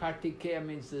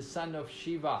means the son of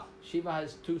Shiva. Shiva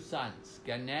has two sons,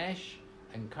 Ganesh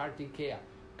and Kartikeya.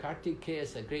 Kartikeya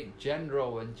is a great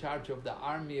general in charge of the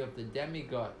army of the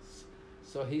demigods.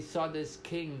 So he saw this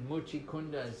king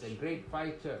Muchikunda as a great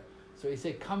fighter. So he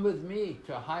said, come with me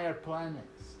to higher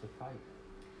planets to fight.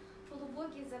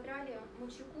 Полубоги забрали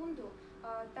Мучикунду,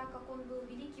 так как он был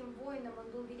великим воином,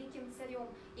 он был великим царем.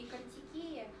 И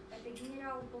Картикея, это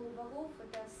генерал полубогов,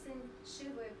 это сын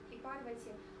Шивы и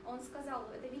Парвати, он сказал,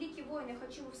 это великий воин, я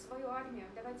хочу его в свою армию,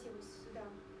 давайте его сюда.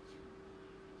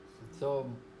 So,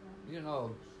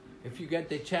 if you get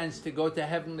the chance to go to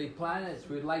heavenly planets,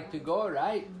 we'd like to go,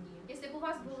 right? Если бы у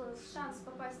вас был шанс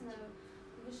попасть на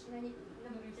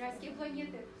райские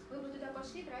планеты, вы бы туда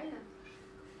пошли, правильно?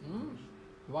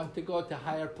 You want to go to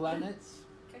higher planets?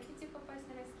 Хотите попасть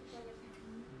на райские планеты?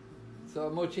 So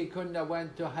Muchikunda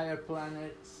went to higher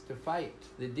planets to fight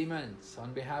the demons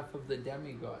on behalf of the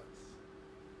demigods.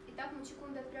 Итак,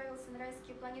 Мучикунда отправился на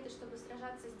райские планеты, чтобы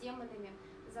сражаться с демонами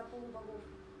за полубогов.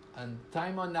 And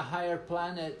time on the higher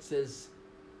planets is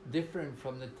different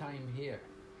from the time here.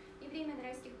 И время на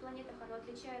райских планетах, оно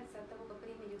отличается от того, как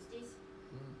время идет здесь.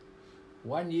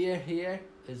 1 year here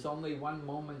is only one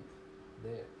moment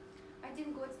there.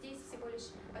 1 год здесь всего лишь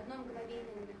одно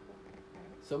мгновение наверху.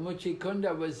 So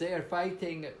Muchikunda was there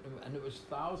fighting, and it was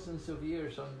thousands of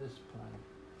years on this planet.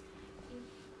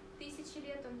 И 1000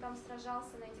 лет он там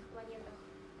сражался на этих планетах.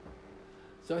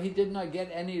 So he did not get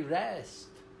any rest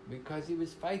because he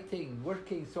was fighting,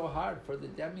 working so hard for the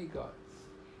demigods.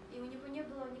 И у него не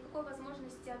было никакой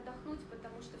возможности отдохнуть,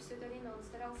 потому что все это время он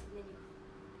старался для них.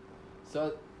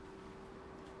 So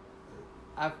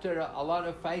after a lot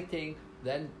of fighting,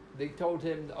 then they told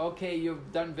him, okay,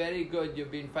 you've done very good,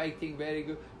 you've been fighting very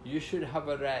good, you should have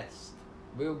a rest.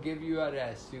 We'll give you a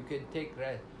rest, you can take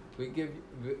rest.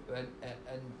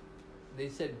 And they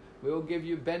said, we'll give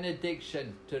you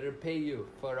benediction to repay you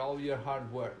for all your hard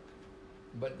work.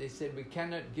 But they said, we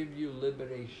cannot give you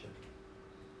liberation.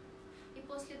 И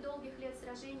после долгих лет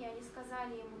сражений они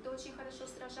сказали ему, ты очень хорошо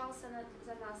сражался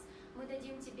за нас, мы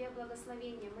дадим тебе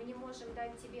благословение, мы не можем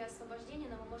дать тебе освобождение,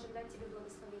 но мы можем дать тебе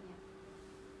благословение.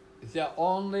 So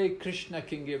only Krishna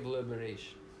can give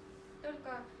liberation.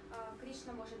 Только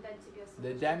Кришна может дать тебе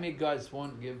The освобождение. demigods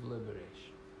won't give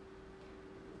liberation.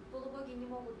 Полубоги не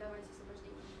могут давать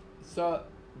освобождение. So,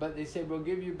 but they said, we'll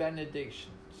give you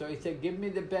benediction. So he said, give me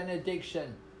the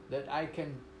benediction that I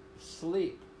can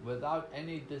sleep without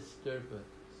any disturbance.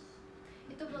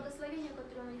 И то благословение,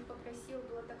 которое он у них попросил,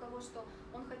 было таково, что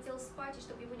он хотел спать, и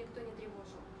чтобы его никто не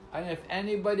тревожил. And if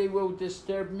anybody will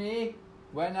disturb me,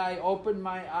 when I open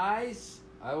my eyes,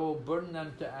 I will burn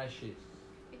them to ashes.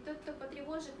 И тот, кто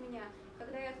потревожит меня,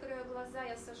 когда я открою глаза,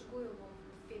 я сожгу его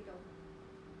в пепел.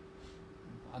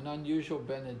 An unusual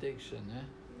benediction, eh?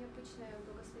 Необычное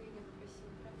благословение попросил,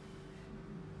 правда?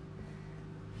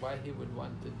 Why he would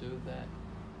want to do that?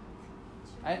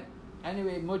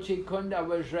 Anyway, Muchikunda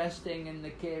was resting in the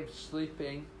cave,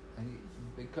 sleeping, and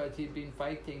because he'd been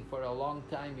fighting for a long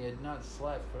time, he had not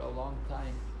slept for a long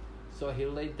time. So he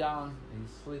lay down, he's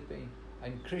sleeping,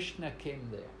 and Krishna came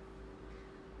there.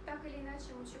 Так или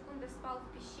иначе, Мучикунда спал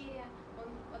в пещере,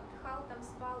 он отдыхал там,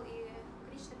 спал, и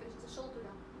Кришна зашел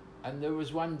туда. And there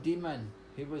was one demon,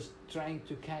 he was trying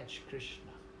to catch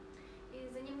Krishna. И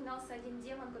за ним гнался один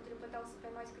демон, который пытался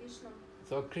поймать Кришну.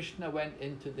 So Krishna went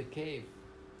into the cave,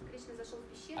 Кришна зашел в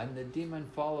пещеру, and the demon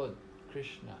followed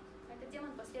Krishna. а этот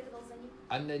демон последовал за ним.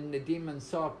 And then the demon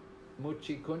saw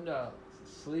Muchikunda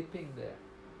sleeping there.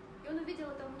 И он увидел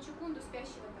этого Мучикунду,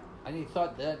 спящего там. And he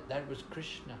thought that was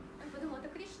Krishna. Он подумал, это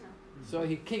Кришна. So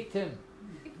he kicked him,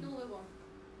 И пнул его.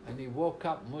 and he woke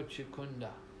up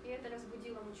Muchikunda. И это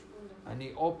разбудило Мучикунду. секунду. And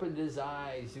he opened his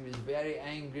eyes. He was very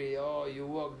angry. Oh, you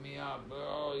woke me up.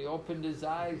 Oh, he opened his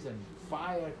eyes and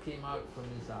fire came out from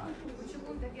his eyes.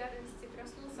 Мучукунда в ярости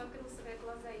проснулся, открыл свои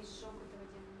глаза и сжег этого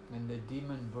демона. And the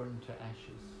demon burned to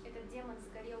ashes. Этот демон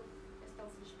сгорел и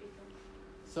остался лишь пепел.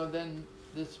 So then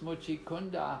this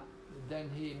Muchikunda, then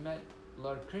he met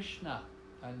Lord Krishna,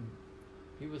 and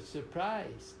he was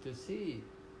surprised to see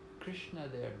Krishna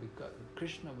there, because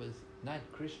Krishna was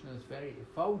very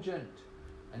effulgent,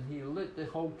 and he lit the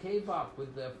whole cave up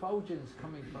with the effulgence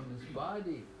coming from his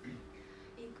body.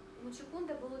 И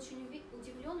Мучукунда был очень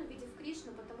удивлен, увидев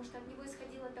Кришну, потому что от него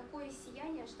исходило такое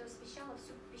сияние, что освещало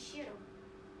всю пещеру.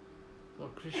 So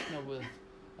Krishna was,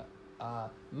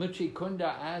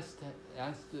 Muchikunda asked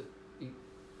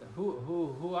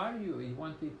who are you? He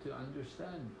wanted to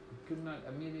understand. He could not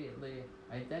immediately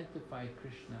identify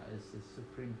Krishna as the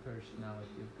Supreme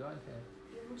Personality of Godhead.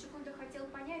 И Мучукунда хотел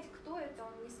понять, кто это.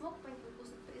 Он не смог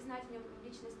признать в нем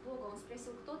личность Бога. Он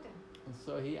спросил, кто ты? And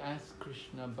so he asked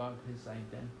Krishna about his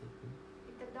identity.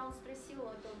 И тогда он спросил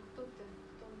о том, кто ты,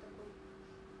 кто он такой.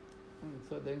 And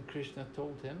so then Krishna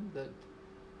told him that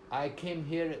I came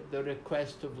here at the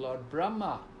request of Lord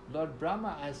Brahma. Lord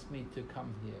Brahma asked me to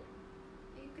come here.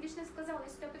 И Кришна сказал, я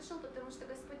сюда пришел, потому что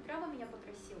Господь Брахма меня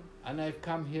попросил. And I've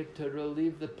come here to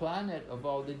relieve the planet of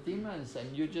all the demons,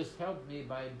 and you just helped me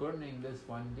by burning this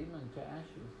one demon to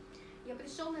ashes. Я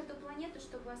пришел на эту планету,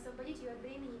 чтобы освободить ее от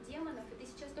бремени демонов, и ты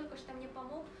сейчас только что мне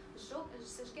помог,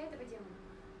 сожги этого демона.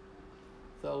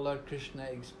 So Lord Krishna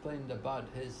explained about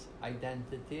his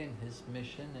identity and his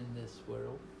mission in this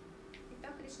world. И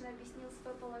так Кришна объяснил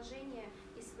свое положение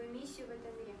и свою миссию в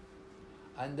этом мире.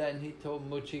 And then he told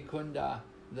Muchikunda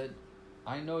that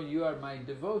I know you are my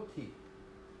devotee,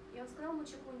 И он сказал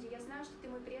Мучукунде, я знаю, что ты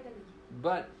мой преданный.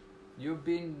 but you've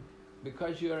been,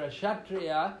 because you're a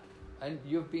Kshatriya, and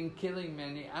you've been killing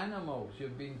many animals.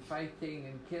 You've been fighting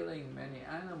and killing many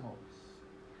animals.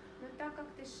 Но так как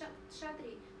ты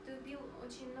шатрий, ты убил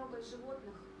очень много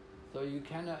животных. So you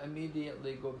cannot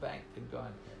immediately go back to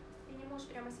Godhead. Ты не можешь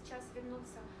прямо сейчас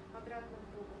вернуться обратно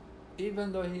к Богу.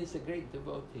 Even though he is a great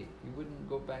devotee, he wouldn't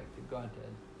go back to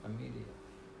Godhead immediately.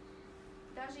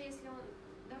 Даже если он,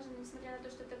 даже несмотря на то,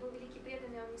 что это был великий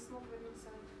преданный, он не смог вернуться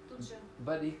тут же.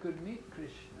 But he could meet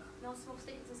Krishna, Но он смог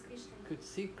встретиться с Кришной. could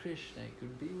see Krishna, he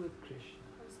could be with Krishna.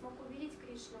 Он смог увидеть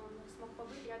Кришну, он смог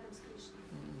побыть рядом с Кришной.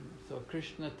 So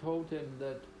Krishna told him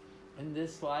that in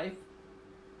this life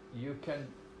you can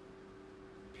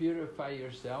purify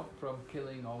yourself from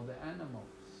killing all the animals.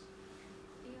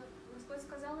 И Господь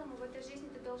сказал ему, в этой жизни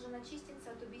ты должен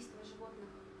очиститься от убийства животных.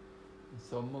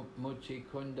 So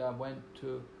Muchikunda went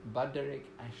to Badarik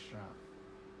Ashram.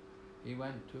 He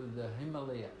went to the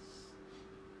Himalayas.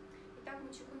 И так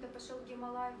Мучукунда пошел в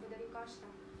Гималай, в Бадарикашрам.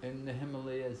 In the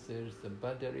Himalayas there's the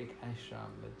Badarik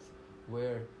Ashram. It's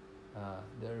where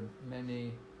there are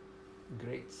many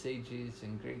great sages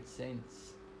and great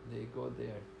saints. They go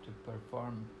there to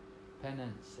perform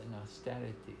penance and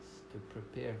austerities to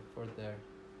prepare for their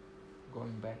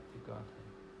going back to Godhead.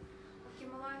 В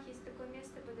Гималаях есть такое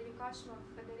место, Бадарикашрам,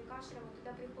 и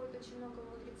туда приходит очень много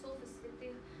мудрецов и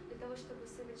святых для того, чтобы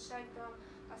совершать там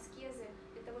аскезы,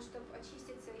 для того, чтобы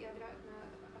очиститься и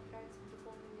отправиться в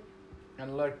духовный мир.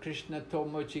 And Lord Krishna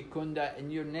told Muchikunda, in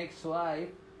your next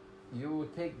life, you will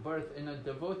take birth in a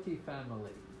devotee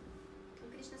family.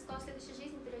 И Кришна сказал, в следующей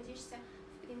жизни ты родишься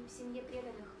в семье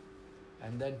преданных.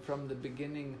 And then from the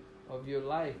beginning of your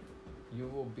life, you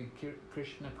will be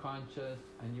Krishna conscious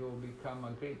and you will become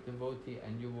a great devotee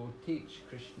and you will teach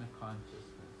Krishna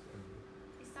consciousness.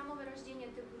 И с самого рождения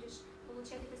ты будешь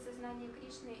получать это сознание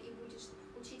Кришны и будешь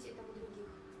учить этому других.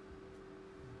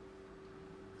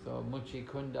 So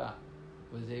Muchikunda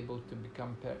was able to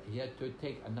become, he had to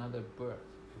take another birth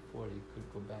before he could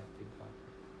go back to God.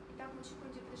 И так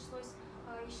Мучукунде пришлось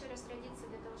еще раз родиться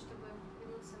для того, чтобы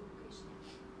вернуться к Кришне.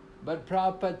 But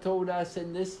Prabhupada told us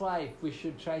in this life we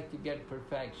should try to get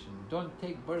perfection. Don't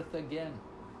take birth again.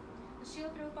 Шрила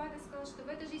Прабхупада сказал, что в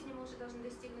этой жизни мы уже должны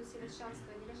достигнуть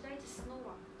совершенства. Не рождайтесь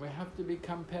снова. We have to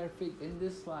become perfect in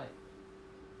this life.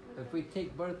 If we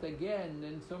take birth again,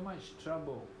 then so much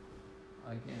trouble.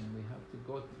 Again, we have to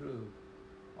go through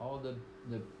all the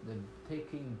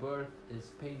taking birth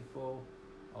is painful,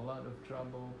 a lot of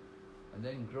trouble, and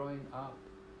then growing up,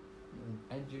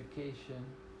 education,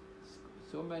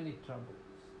 so many troubles.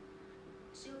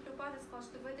 Шрила Прабхупада сказал,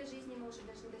 что в этой жизни мы уже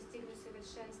должны достигнуть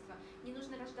совершенства. Не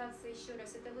нужно рождаться еще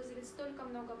раз. Это вызовет столько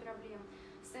много проблем.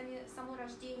 Само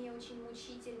рождение очень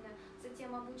мучительно,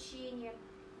 затем обучение.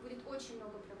 Будет очень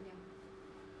много проблем.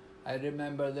 I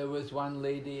remember there was one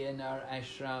lady in our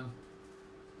ashram.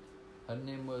 Her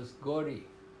name was Gauri.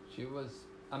 She was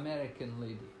American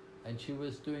lady. and she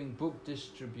was doing book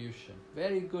distribution.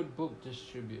 Very good book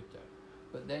distributor.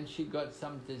 But then she got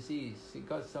some disease. She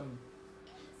got some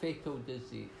fatal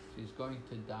disease. She's going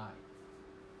to die.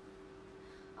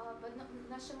 В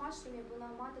нашей машламе была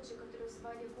матаджи, которую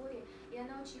звали Гори, и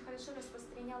она очень хорошо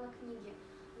распространяла книги.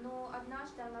 Но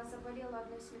однажды она заболела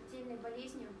одной смертельной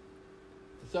болезнью.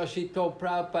 So she told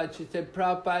Prabhupada, she said,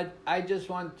 Prabhupada, I just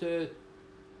want to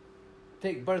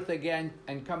take birth again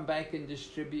and come back and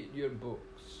distribute your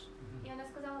books. И она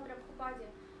сказала Прабхупаде,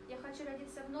 я хочу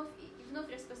родиться вновь и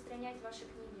вновь распространять ваши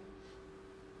книги.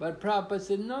 But Prabhupada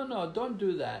said, no, don't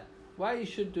do that. Why you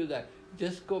should do that?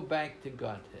 Just go back to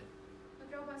Godhead. Но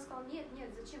Прабхупада сказал, нет,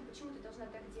 зачем, почему ты должна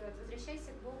так делать?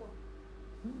 Возвращайся к Богу.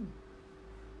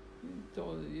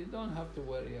 You don't have to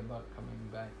worry about coming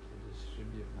back to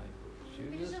distribute my books. You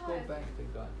just go back to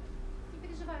Godhead. Не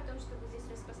переживай о том, чтобы здесь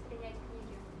распространять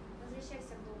книги.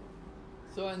 Возвращайся к Богу.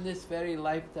 So in this very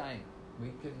lifetime,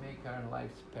 we can make our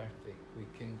lives perfect. We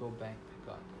can go back to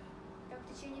Godhead. Так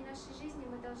в течение нашей жизни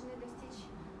мы должны достичь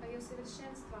ее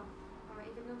совершенства и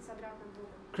вернуться обратно к Богу.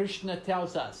 Krishna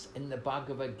tells us in the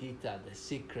Bhagavad Gita the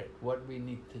secret, what we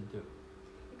need to do.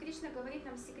 И Кришна говорит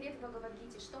нам секрет в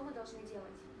Бхагавад-гите, что мы должны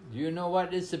делать. Do you know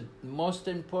what is the most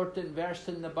important verse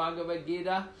in the Bhagavad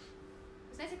Gita?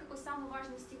 Вы знаете, какой самый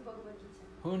важный стих в Бхагавад-гите?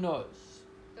 Who knows?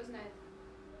 Кто знает?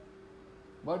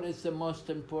 What is the most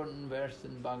important verse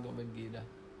in Bhagavad Gita?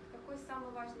 Какой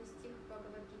самый важный стих в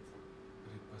Бхагавад-гите?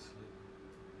 Предпоследний.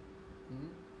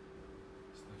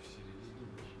 Ставь в середине.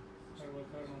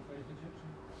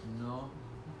 No.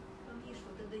 Там есть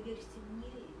что-то, доверься мне,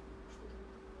 что-то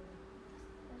такое.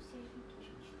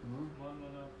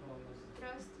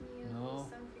 Trust me No. or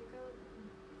something else.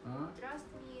 Trust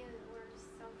me or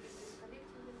something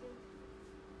connecting with it.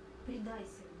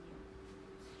 Предайся мне.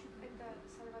 Это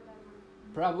Сарвадharma.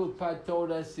 Prabhupada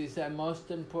told us, he said, most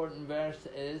important verse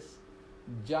is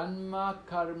Janma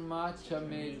karma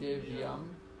chame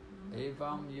devyam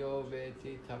evam yo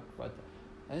veti takvata.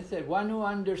 And he said, one who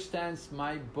understands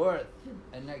my birth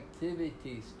and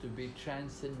activities to be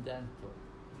transcendental,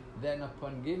 then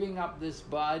upon giving up this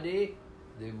body,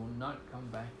 they will not come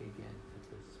back again to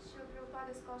this. Шрила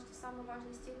Прабхупада сказал, что самый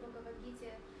важный стих в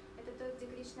Бхагавад-гите это тот, где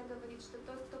Кришна говорит, что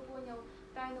тот, кто понял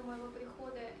тайну моего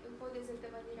прихода и ухода из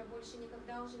этого мира, больше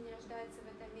никогда уже не рождается в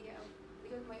этом мире, а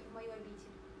идет в мою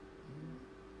обитель.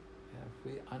 If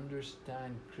we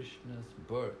understand Krishna's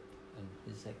birth and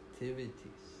his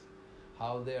activities,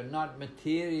 how they are not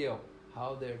material,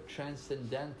 how they are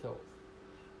transcendental,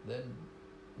 then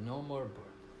no more birth.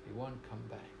 He won't come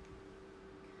back.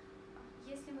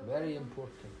 Very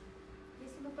important.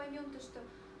 Если мы поймем то, что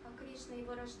Кришна,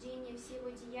 его рождение, все его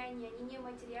деяния, они не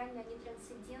материальны, они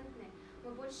трансцендентны,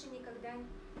 мы больше никогда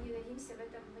не родимся в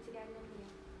этом материальном мире.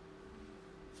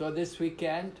 So this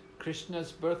weekend,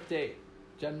 Krishna's birthday,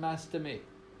 Janmashtami.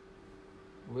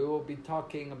 We will be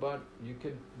talking about, you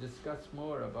can discuss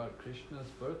more about Krishna's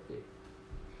birthday.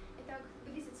 Итак,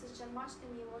 близится с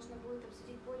Джанмаштами, можно будет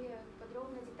обсудить более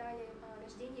подробно детали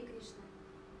рождения Кришны.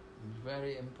 It's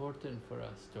very important for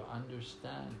us to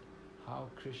understand how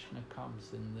Krishna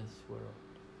comes in this world.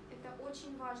 Это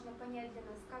очень важно понять для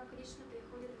нас, как Кришна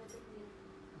приходит в этот мир.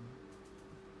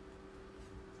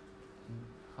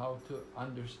 How to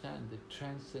understand the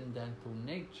transcendental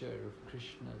nature of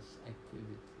Krishna's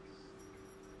activities.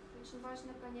 Очень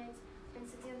важно понять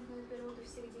трансцендентную природу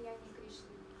всех деяний Кришны.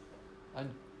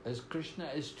 And as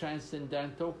Krishna is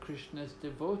transcendental, Krishna's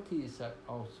devotees are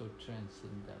also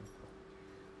transcendental.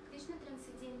 Кришна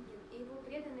трансцендентен, и его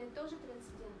преданные тоже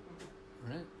трансцендентны.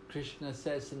 Right? Krishna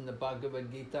says in the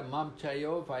Bhagavad Gita, Mam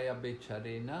chayo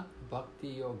vayabhicharena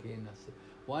bhakti yogena.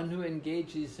 One who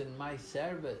engages in my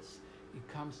service, he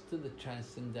comes to the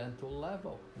transcendental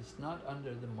level. He's not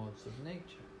under the modes of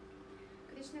nature.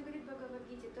 Кришна говорит в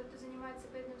Бхагавад-гите, тот, кто занимается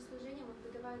преданным служением, он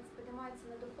поднимается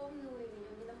на духовный уровень,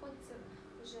 он не находится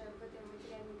уже в этой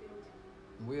материальной природе.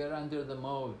 We are under the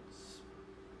modes.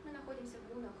 Мы находимся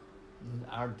в гунах.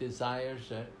 Our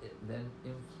desires are then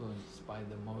influenced by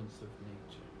the modes of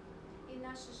nature. И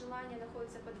наши желания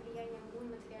находятся под влиянием гун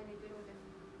материальной природы.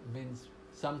 It means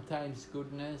sometimes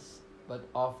goodness, but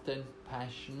often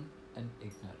passion and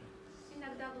ignorance.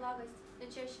 Иногда благость, но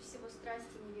чаще всего страсть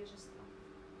и невежество.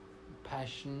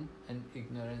 Passion and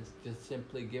ignorance just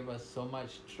simply give us so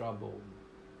much trouble,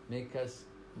 make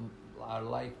our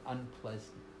life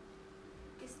unpleasant.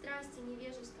 И страсть и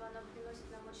невежество, оно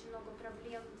приносит нам очень много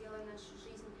проблем, делая нашу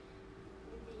жизнь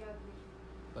неприятной.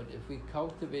 But if we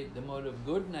cultivate the mode of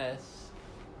goodness,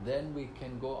 then we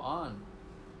can go on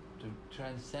to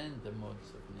transcend the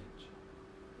modes of nature.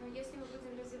 Но если мы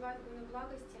будем развивать гуны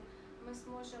благости, мы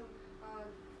сможем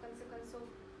в конце концов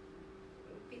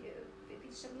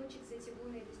перешагнуть через эти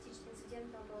гуны и достичь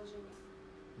трансцендентного положения.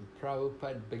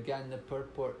 Prabhupada began the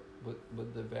purport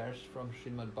with the verse from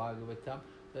Srimad Bhagavatam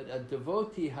that a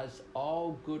devotee has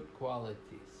all good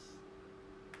qualities.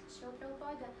 Шрила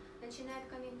Прабхупада начинает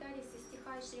комментарий со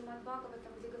стиха из Шримад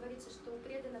Бхагаватам, где говорится, что у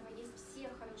преданного есть все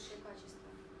хорошие качества.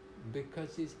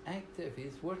 Because he's active,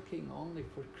 he's working only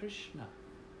for Krishna.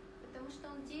 Потому что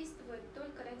он действует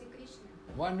только ради Кришны.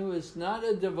 One who is not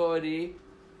a devotee,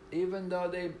 even though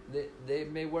they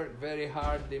may work very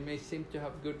hard, they may seem to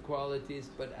have good qualities,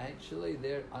 but actually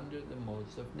they're under the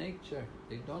modes of nature.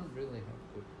 They don't really have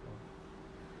good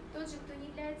qualities. Тот же, кто не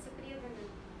является преданным,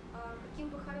 каким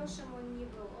бы хорошим он ни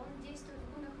был, он действует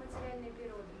в гунах материальной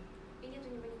природы, и нет у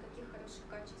него никаких хороших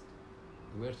качеств.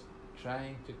 We're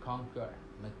trying to conquer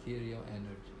material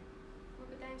energy. Мы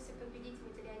пытаемся победить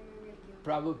материальную энергию.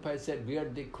 Prabhupada said, we are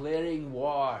declaring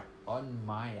war on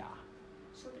Maya.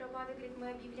 Шрила Прабхупада говорит, мы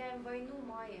объявляем войну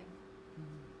Майе.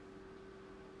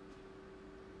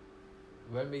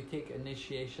 When we take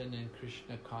initiation in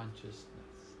Krishna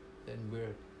consciousness, then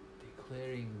we're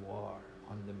declaring war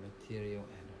on the material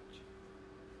energy.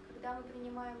 Когда мы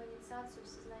принимаем инициацию в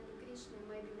сознании Кришны,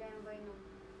 мы объявляем войну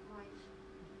Майе.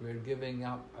 We've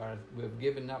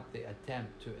given up the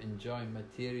attempt to enjoy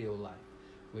material life.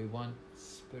 We want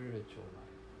spiritual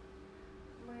life.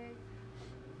 Мы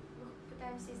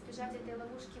пытаемся избежать этой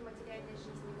ловушки материальной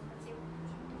жизни, мы хотим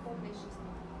духовной жизни.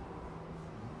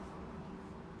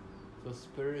 So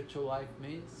spiritual life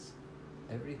means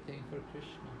everything for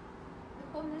Krishna,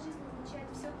 Духовная жизнь означает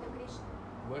все для Кришны,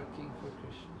 working for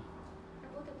Krishna.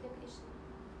 работа для Кришны.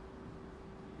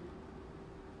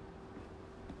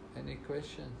 Any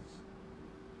questions?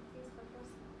 Есть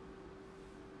вопросы?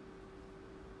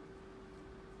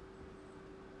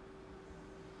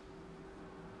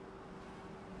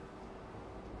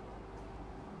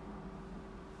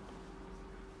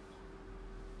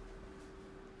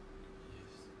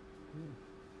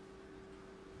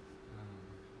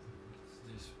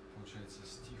 Здесь получается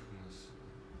стих у нас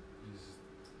из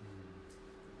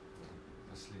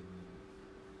последнего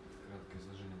краткое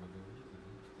изложение Бхагавад-гиты,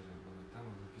 которое было там,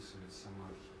 он описывает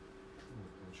самадхи,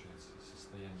 получается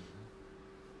состояние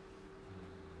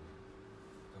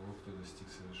того, кто достиг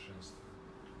совершенства,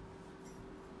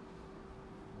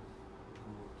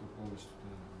 кто полностью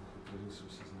утворился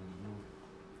в сознании. Но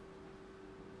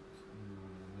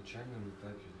на начальном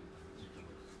этапе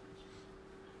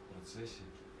в процессе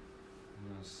у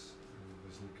нас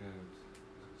возникают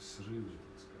срывы,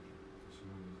 так скажем. То есть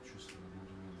мы чувствуем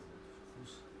одновременно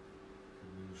вкус,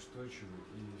 устойчивый,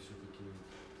 и все-таки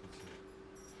эти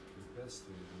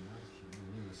препятствия, анархии,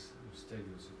 они нас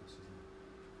стягиваются в сознание.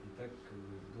 И так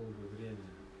долгое время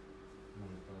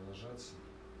может продолжаться,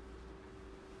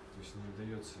 то есть не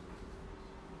удается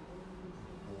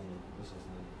полное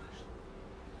сознание, конечно.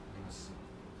 У нас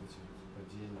эти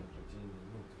падения, то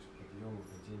есть подъемы,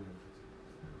 падения,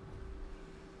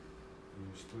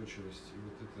 неустойчивость, и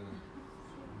вот это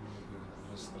немного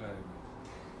расстраивает.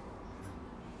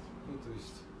 То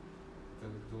есть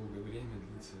так долгое время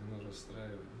длится, оно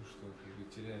расстраивает, что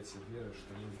теряется вера,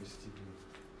 что они достигнут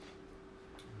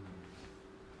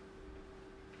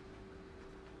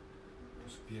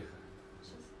успеха.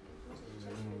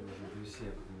 Я думаю, уже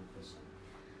все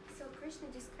So Krishna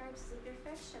describes the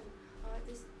perfection,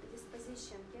 this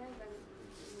position, yeah, when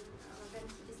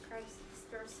he describes this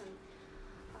person.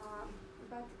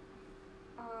 But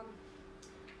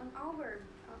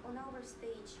on our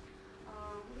stage,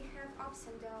 we have ups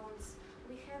and downs.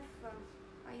 We have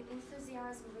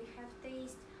enthusiasm. We have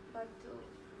taste, but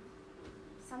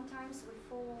sometimes we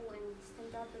fall and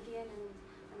stand up again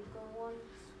and go on.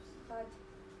 But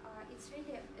it's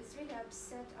really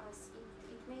upset us.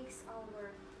 It makes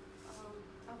our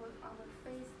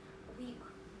faith weak.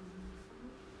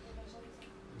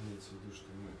 Имеется в виду, что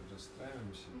мы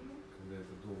расстраиваемся, когда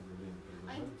это долгое время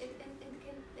продолжается.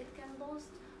 It can last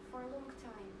for a long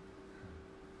time.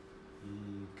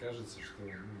 И кажется, что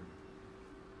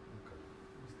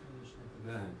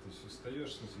да, то есть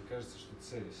устаешь, и кажется, что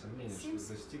цели, сомнения,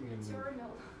 что достигнем мы.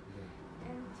 Eternal.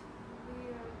 And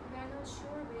we are not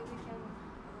sure we can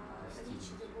reach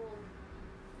the goal.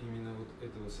 Именно вот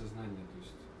этого сознания, то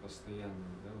есть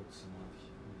постоянного, да, вот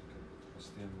самадхи,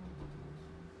 постоянного.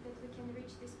 That we can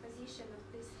reach this position of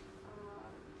this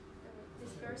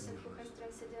person who has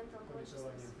transcendental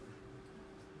consciousness.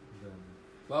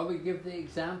 Well, we give the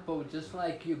example, just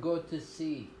like you go to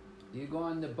sea. You go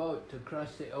on the boat to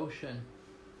cross the ocean.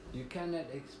 You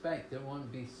cannot expect there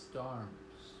won't be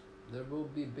storms. There will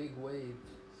be big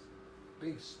waves,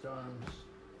 big storms,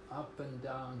 up and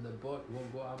down. The boat will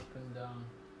go up and down.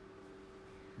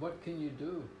 what can you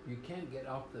do? You can't get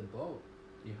off the boat.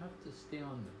 You have to stay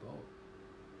on the boat.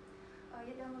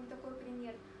 Я дам вам такой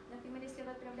пример. Например, если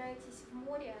вы отправляетесь в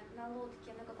море на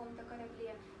лодке, на каком-то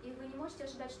корабле, и вы не можете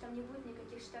ожидать, что там не будет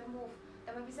никаких штормов,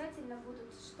 там обязательно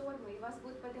будут штормы, и вас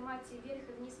будут поднимать и вверх,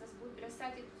 и вниз, вас будут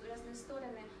бросать в разные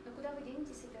стороны. Но куда вы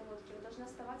денетесь с этой лодки? Вы должны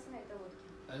оставаться на этой лодке.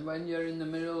 And when you're in the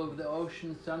middle of the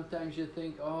ocean, sometimes you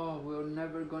think, oh, we're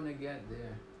never going to get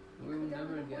there. We'll Когда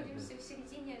мы never get находимся there.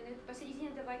 посередине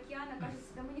этого океана,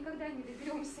 кажется, да мы никогда не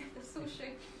доберемся до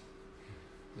суши.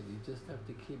 But you just have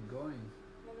to keep going.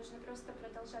 Нам нужно просто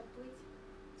продолжать плыть.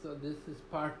 So this is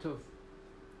part of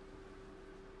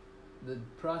the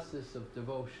process of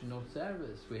devotional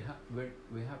service. We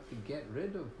have to get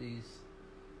rid of these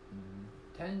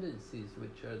tendencies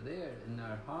which are there in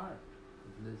our heart,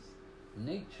 this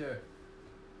nature,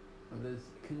 this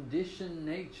conditioned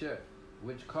nature,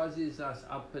 which causes us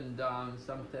up and down,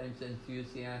 sometimes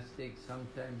enthusiastic,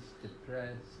 sometimes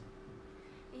depressed.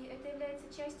 И это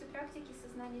является частью практики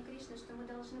сознания Кришны, что мы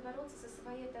должны бороться со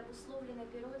своей этой обусловленной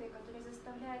природой, которая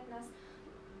заставляет нас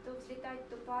то взлетать,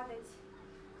 то падать,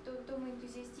 то мы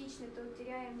энтузиастичны, то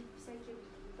теряем всякий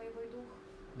боевой дух.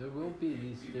 There will be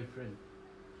these different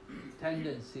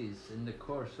tendencies in the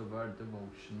course of our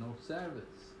devotional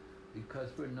service,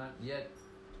 because we're not yet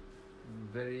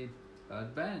very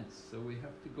advanced, so we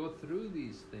have to go through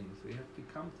these things. We have to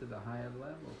come to the higher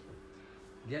level.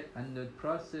 And the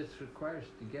process requires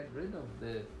to get rid of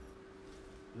the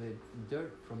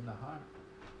dirt from the heart.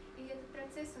 И этот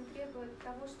процесс, он требует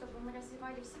того, чтобы мы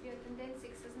развивали в себе тенденции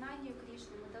к сознанию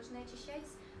Кришны. Мы должны очищать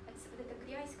вот эту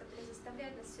грязь, которая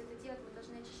заставляет нас все это делать. Мы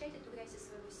должны очищать эту грязь из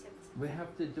своего сердца. We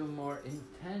have to do more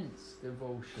intense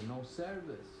devotional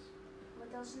service. Мы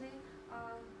должны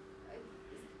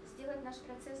сделать наш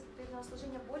процесс преданного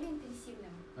служения более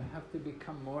интенсивным. We have to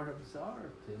become more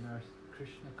absorbed in our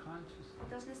Krishna consciousness. Мы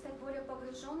должны стать более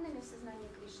погруженными в сознание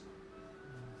Кришны.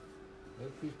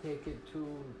 If we take it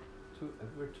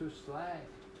if we're too slack,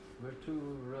 we're too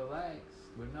relaxed,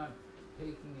 we're not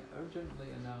taking it urgently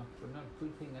enough, we're not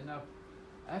putting enough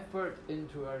effort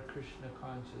into our Krishna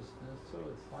consciousness, so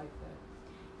it's like that.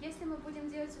 Если мы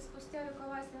будем делать все спустя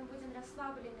рукава, если мы будем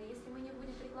расслаблены, если мы не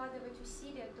будем прикладывать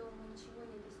усилия, то мы ничего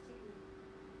не достигнем.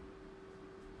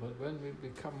 But when we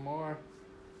become more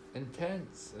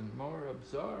intense and more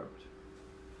absorbed,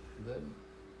 then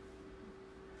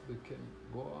we can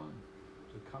go on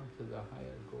to come to the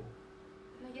higher goal.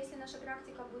 Но если наша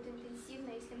практика будет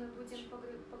интенсивна, если мы будем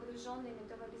погруженными,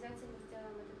 то мы обязательно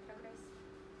сделаем этот прогресс.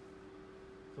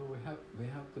 So we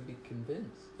have to be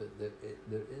convinced that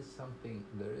there is something,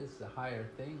 there is a higher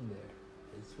thing there.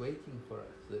 It's waiting for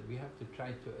us. That we have to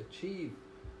try to achieve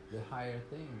the higher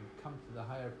thing, come to the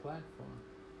higher platform.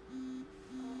 У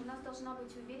нас должна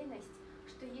быть уверенность,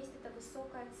 что есть эта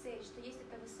высокая цель, что есть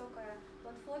эта высокая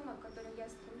платформа, к которой я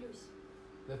стремлюсь.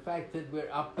 The fact that we're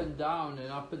up and down,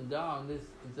 this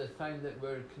is a sign that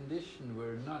we're conditioned.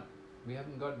 We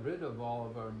haven't got rid of all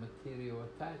of our material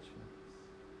attachments.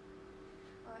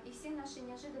 И все наши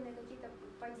неожиданные какие-то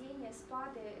падения,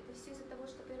 спады, это все из-за того,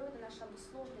 что природа наша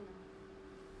обусловлена.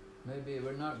 Maybe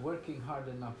we're not working hard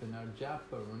enough in our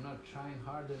japa, we're not trying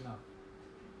hard enough.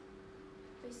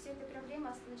 То есть все эти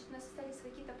проблемы, значит, у нас остались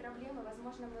какие-то проблемы,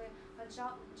 возможно, мы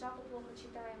джапу плохо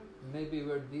читаем. Maybe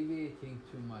we're deviating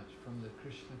too much from the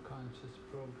Krishna conscious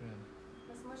program.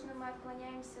 Возможно, мы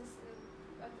отклоняемся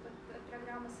от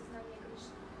программы сознания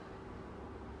Кришны.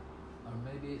 Or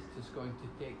maybe it's just going to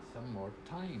take some more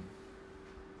time.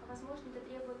 Возможно, это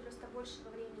требует просто большего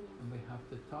времени. And we have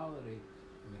to tolerate,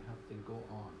 we have to go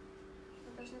on.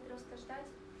 Мы должны просто ждать,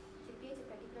 терпеть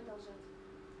это и продолжать.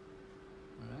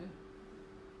 Right?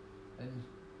 In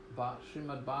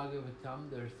Srimad Bhagavatam,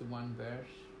 there's the one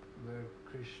verse where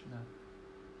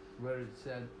it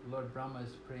said, Lord Brahma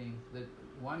is praying that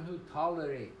one who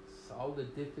tolerates all the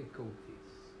difficulties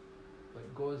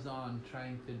but goes on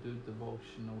trying to do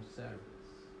devotional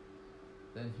service,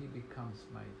 then he becomes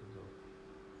my devotee.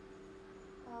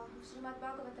 В Шримад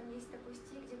Бхагаватам есть такой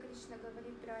стих, где Кришна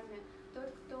говорит Брахме: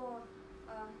 тот, кто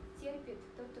терпит,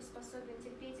 тот, кто способен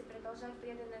терпеть и продолжать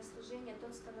преданное служение,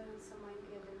 тот становится моим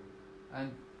преданным.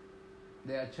 And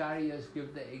the acharyas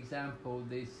give the example.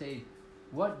 They say,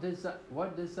 what does a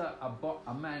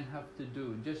man have to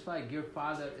do? Just like your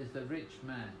father is a rich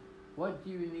man, what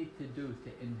do you need to do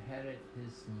to inherit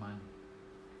his money?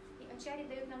 И ачарья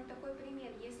дает нам такой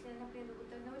пример. Если, например, у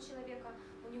одного человека,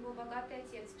 у него богатый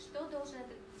отец, что должен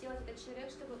делать этот человек,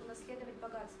 чтобы унаследовать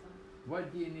богатство?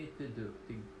 What do you need to do?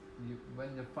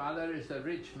 When the father is a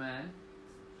rich man,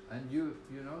 and you're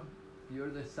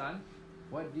the son,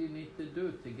 what do you need to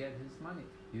do to get his money?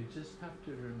 You just have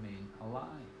to remain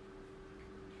alive.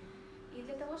 И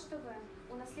для того, чтобы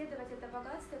унаследовать это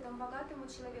богатство, этому богатому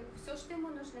человеку, все, что ему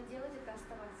нужно делать, это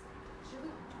оставаться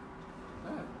живым.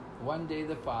 One day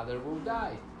the father will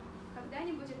die.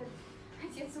 Когда-нибудь этот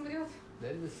отец умрет,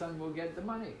 Then the son will get the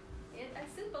money. и этот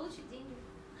сын получит деньги.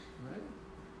 Right?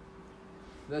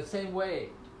 The same way,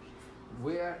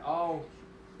 we are all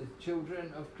the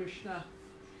children of Krishna.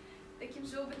 Таким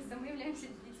же образом мы являемся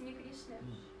детьми Кришны.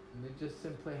 We just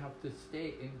simply have to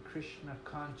stay in Krishna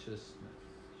consciousness.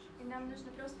 И нам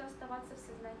нужно просто оставаться в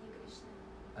сознании Кришны.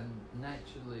 And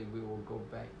naturally we will go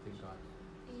back to God.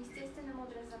 И естественным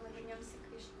образом мы вернемся к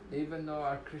Кришне. Even though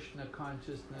our Krishna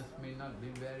consciousness may not be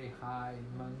very high,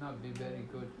 may not be very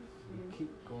good, we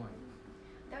keep going.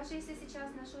 Даже если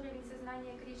сейчас наш уровень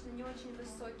сознания Кришны не очень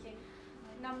высокий,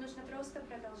 нам нужно просто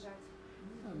продолжать.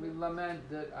 And we lament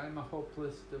that I'm a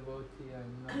hopeless devotee,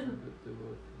 I'm not a good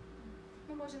devotee.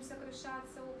 Мы можем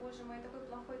сокрушаться: о Боже мой, я такой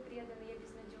плохой преданный, я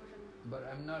безнадежен. But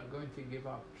I'm not going to give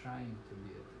up trying to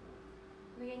be a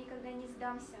devotee. Но я никогда не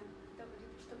сдамся,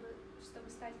 чтобы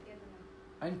стать преданным.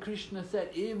 And Krishna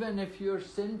said, even if you're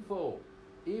sinful,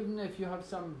 even if you have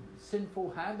some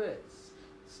sinful habits,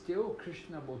 still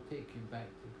Krishna will take you back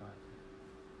to God.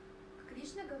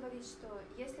 Кришна говорит, что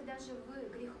если даже вы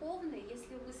греховны,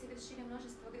 если вы совершили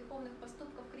множество греховных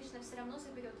поступков, Кришна все равно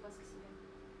заберет вас к себе.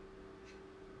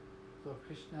 So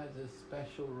Krishna has a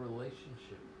special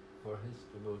relationship for his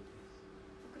devotees.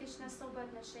 У Кришны особое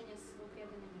отношение с его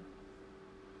преданными.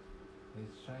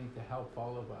 He's trying to help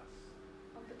all of us.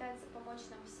 Он пытается помочь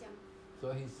нам всем.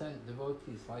 So he sent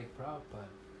devotees like Prabhupada.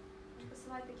 Он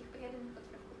посылает таких преданных, как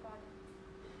Прабхупада.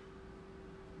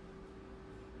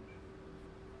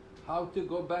 How to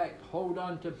go back? Hold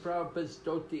on to Prabhupada's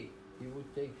dhoti. He will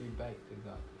take you back to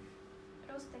God.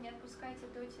 Просто не отпускайте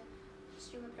доти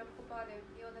Шримы Прабхупады,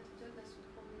 и он отведет нас в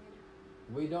духовный мир.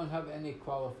 We don't have any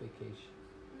qualification,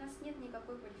 У нас нет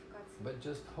никакой квалификации. but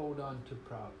just hold on to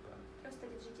Prabhupada Просто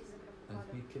держитесь за and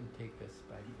Прабхупаду, he can take us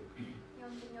back to God. и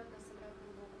он вернет нас обратно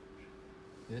к Богу.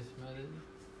 Yes, Madam?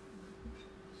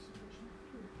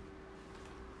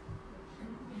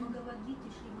 В Бхагавад-гите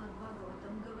Шримад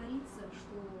Бхагаватам говорится,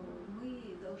 что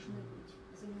мы должны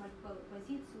занимать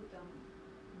позицию, там,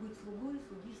 быть слугой,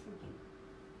 слуги.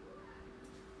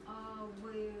 А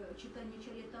в читании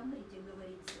Чаритамрите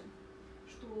говорится,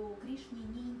 что Кришне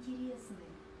неинтересны,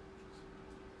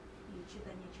 и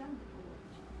читание Чанды,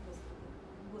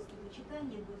 Господа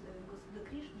читание Господа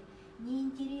Кришне,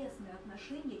 неинтересны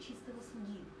отношения чистого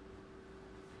слуги.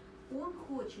 Он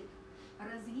хочет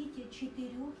развития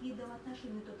 4 видов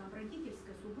отношений, то там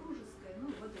родительское, супружеское, ну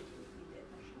вот эти вот виды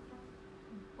отношений.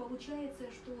 Получается,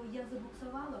 что я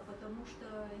забуксовала, потому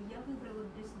что я выбрала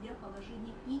для себя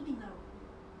положение именно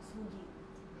слуги.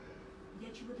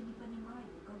 Я чего-то не понимаю,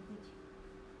 как быть.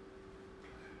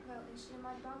 Well, in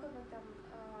Srimad Bhagavatam,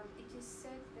 it is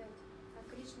said that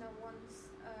Krishna wants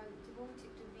devotee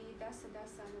to be dasa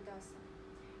dasa anudasa.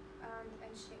 And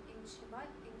in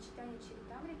Chaitanya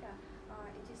Charitamrita,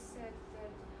 it is said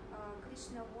that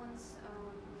Krishna wants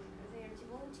their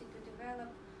devotee to develop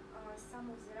some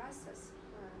of the rasas,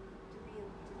 to be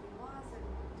mother,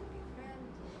 to be friend,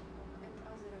 and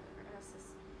other rasas.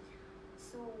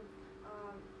 So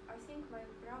I think my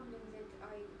problem that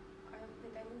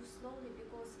I move slowly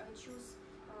because I choose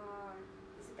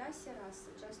the dasya rasa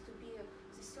just to be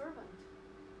the servant.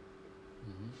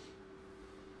 Mm-hmm.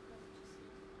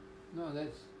 No,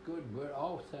 that's good. We're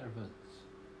all servants.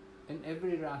 In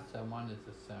every rasa, one is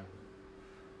a servant.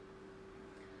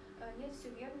 Нет, все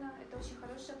верно. Это очень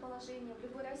хорошее положение. В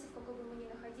любой расе, в какой бы мы ни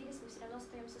находились, мы все равно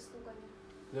остаемся слугами.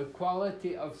 The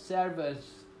quality of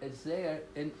service is there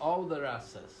in all the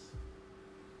rasas.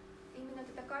 Именно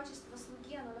это качество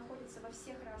слуги, оно находится во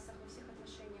всех расах, во всех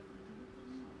отношениях.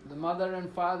 The mother and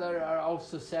father are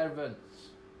also servants.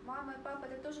 Мама и папа —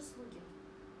 это тоже слуги.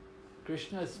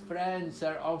 Krishna's friends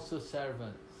are also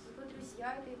servants. Его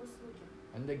друзья — это его слуги.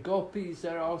 And the gopis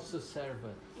are also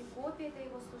servants. И гопи — это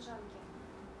его служанки.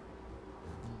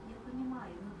 Я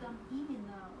понимаю, но там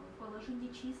именно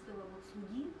положение чистого вот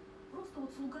слуги, просто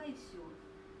вот слуга и все.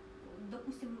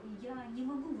 Допустим, я не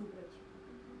могу выбрать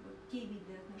вот те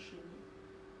виды отношений.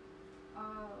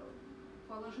 А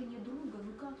положение друга,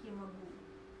 ну как я могу?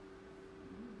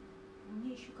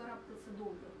 Мне еще карабкаться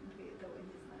долго для этого,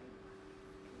 не знаю.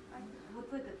 Вот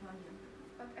в этот момент.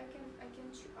 But I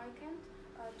can't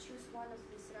choose one of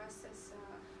these races.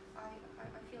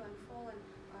 I feel I'm fallen.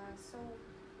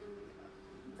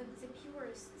 The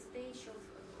purest stage of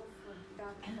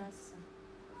that rasa,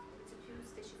 the purest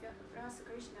stage of rasa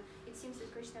Krishna, it seems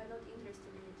that Krishna are not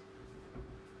interested in it.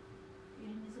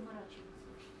 Или не заморачиваться.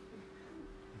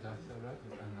 Да,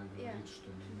 она говорит, что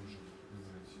не нужен.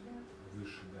 набрать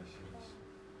выше, да, сервис.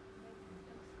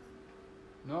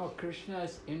 No, Krishna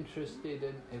is interested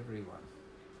in everyone.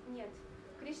 Нет,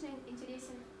 Кришна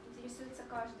интересуется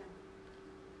каждым.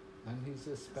 And he's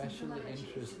especially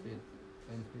interested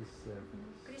in his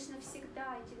servants. Кришна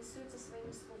всегда интересуется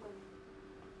своими слугами.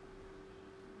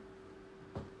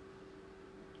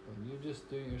 And you just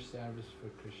do your service for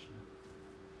Krishna.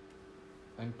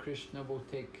 And Krishna will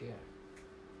take care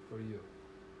for you.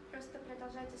 Просто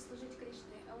продолжайте служить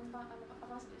Кришне, а Он о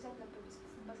вас обязательно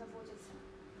позаботится.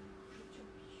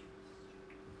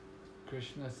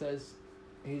 Krishna says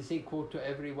he's equal to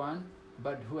everyone,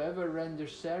 but whoever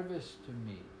renders service to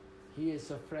me, he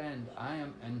is a friend, I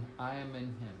am in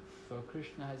him. So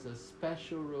Krishna has a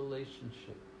special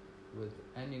relationship with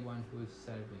anyone who is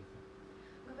serving him.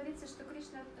 Говорится, что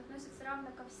Кришна относится равно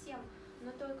ко всем,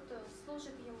 но тот, кто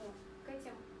служит Ему, к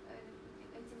этим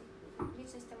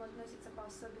личностям относится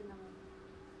по-особенному.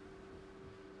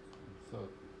 So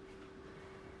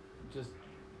just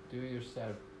do your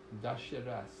service.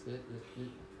 Dasharas.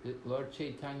 Lord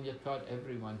Chaitanya taught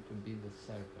everyone to be the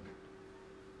servant.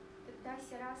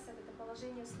 Дася раса, это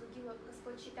положение слуги,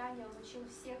 Господь Чайтанья, Он учил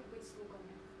всех быть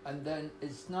слугами. And then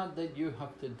it's not that you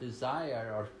have to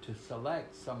desire or to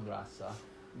select some rasa,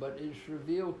 but it's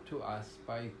revealed to us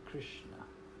by Krishna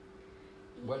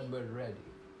when we're ready.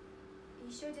 И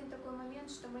еще один такой момент,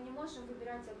 что мы не можем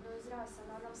выбирать одну из рас,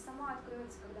 она нам сама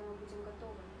откроется, когда мы будем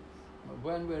готовы.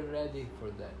 When we're ready for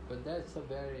that, but that's a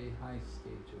very high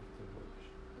stage of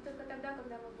devotion. И только тогда,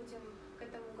 когда мы будем к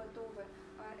этому готовы,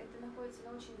 это находится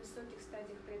на очень высоких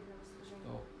стадиях преданного служения.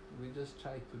 So we just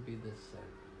try to be the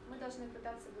servant. Мы должны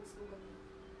пытаться быть слугами.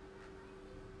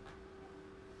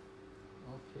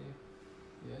 Okay.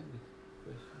 Yeah.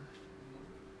 Question.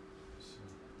 Все.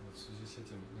 Вот в связи с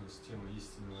этим, с темой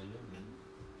истинного яга,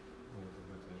 вот об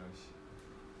этой расе,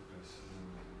 как раз,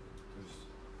 то есть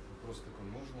вопрос такой,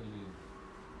 можно ли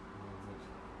вот,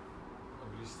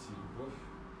 обрести любовь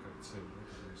как цель, да,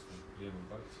 то есть према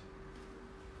Бхакти,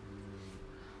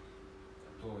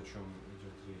 то, о чем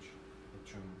идет речь, о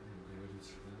чем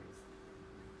говорится, да,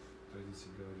 в традиции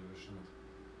говорили Вишну,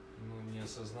 не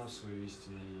осознав свое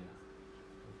истинное я.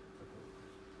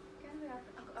 Can we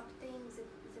obtain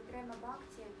the prema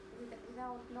bhakti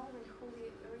without knowing who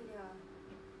we really are?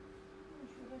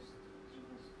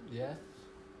 Yes.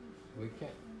 We can.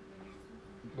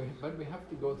 But we have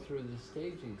to go through the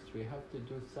stages. We have to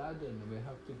do sadhana. We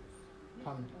have to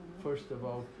come, first of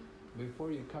all,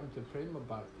 before you come to prema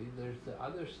bhakti, there's the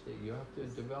other stage. You have to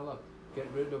develop,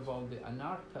 get rid of all the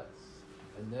anarthas,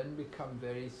 and then become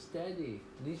very steady,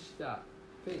 nishtha,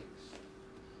 fixed,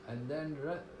 and then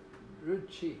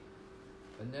ruchi,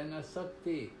 and then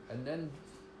asakti, and then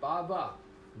bhava,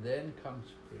 then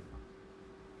comes prema.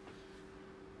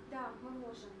 Да, мы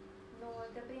можем. Но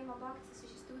до према бхакти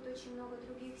существует очень много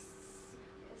других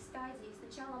стадий.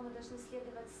 Сначала мы должны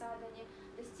следовать садхане,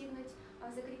 достигнуть,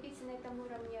 закрепиться на этом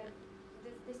уровне,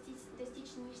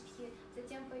 достичь ништхи,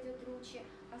 затем пойдет ручи,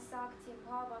 асакти,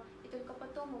 бхава, и только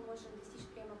потом мы можем достичь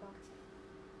према бхакти.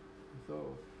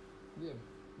 So, yeah,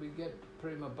 we get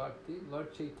prema bhakti.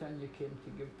 Lord Chaitanya came to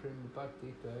give prema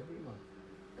bhakti to everyone.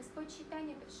 Господь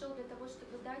Чайтанья пришел для того,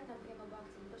 чтобы дать нам према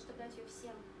бхакти, для того, чтобы дать ее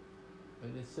всем.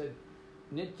 And it said,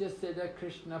 Nitya Siddha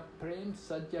Krishna Prem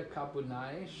Sadhya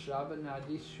Kabunai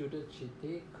Shravanadi Shuddha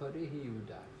Chitte Karihi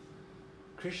Udai.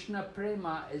 Krishna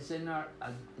Prema is in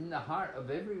the heart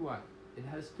of everyone. It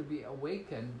has to be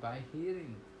awakened by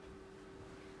hearing.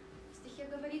 В стихе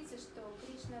говорится, что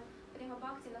Кришна према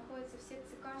бхакти находится в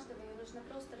сердце каждого, ее нужно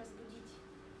просто разбудить.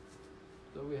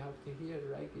 So we have to hear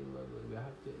regularly. We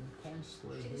have to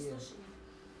intensely Через hear. слушание.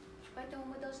 Поэтому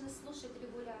мы должны слушать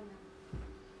регулярно.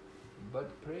 But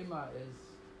prema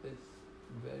is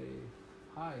very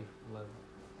high level.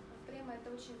 Према это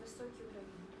очень высокий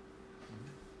уровень.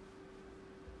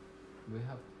 We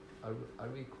have, are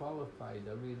we qualified?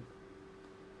 Are we,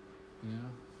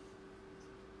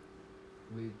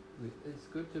 it's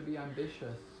good to be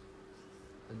ambitious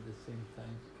at the same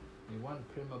time. You want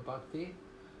prema bhakti?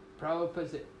 Prabhupada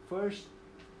said, first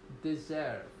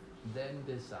deserve, then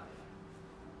desire.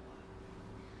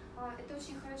 Это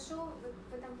очень хорошо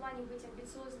в этом плане быть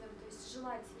амбициозным, то есть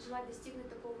желать достигнуть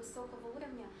такого высокого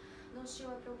уровня. Но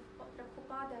Шрила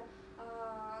Прабхупада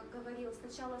говорил,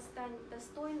 сначала стань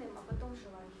достойным, а потом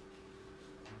желай.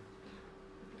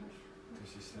 То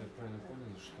есть, если я правильно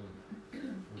понял, что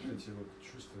вот эти вот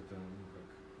чувства, это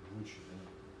как лучи, да,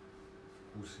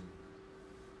 вкусы,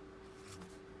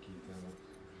 какие-то вот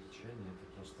влечения, это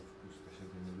просто вкус, то есть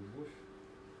это не любовь.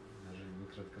 Даже не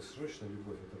краткосрочная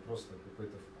любовь, это просто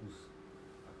какой-то вкус.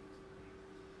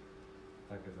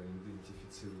 Так это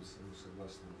идентифицируется,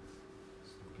 согласно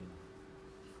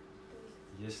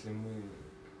Если мы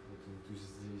вот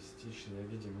энтузиастично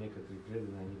видим некоторые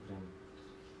преданные, они прям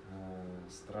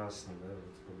страстно, да,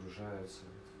 вот, погружаются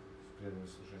в преданное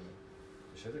служение.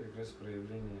 То есть это как раз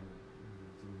проявление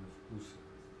именно вкуса,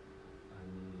 а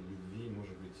не любви,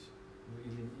 может быть, ну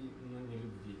или не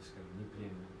любви, скажем, не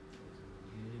премии,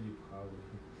 или бхавы,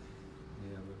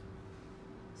 и об этом.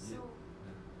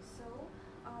 So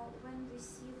when we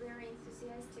see very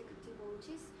enthusiastic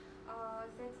devotees,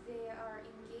 that they are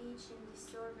engaged in the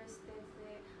service, that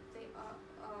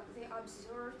they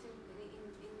observed in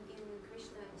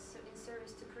Krishna, in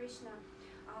service to Krishna,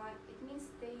 it means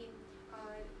they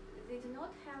do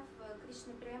not have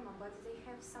Krishna prema, but they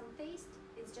have some taste.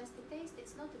 It's just a taste.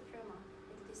 It's not a prema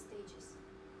at these stages.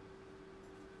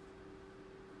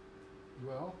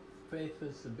 Well, faith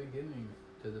is the beginning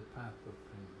to the path of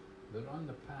prema. They're on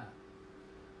the path,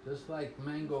 just like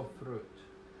mango fruit.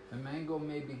 The mango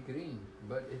may be green,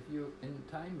 but if you, in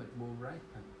time, it will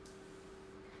ripen.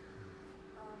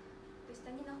 То есть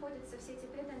они находятся, все эти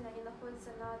преданные, они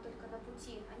находятся только на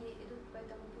пути, они идут по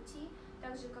этому пути,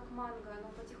 так же как манго, оно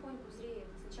потихоньку зреет.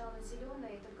 Сначала оно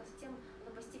зеленое, и только затем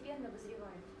оно постепенно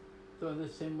вызревает. So in the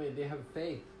same way, they have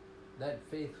faith. That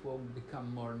faith will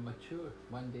become more mature.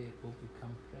 One day it will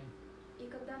become prema. И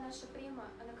когда наша према,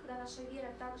 когда наша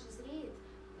вера также зреет,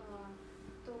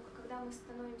 то когда мы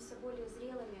становимся более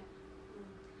зрелыми,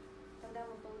 тогда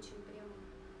мы получим прему.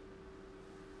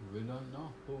 We don't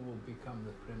know who will become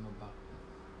the prema bhakta.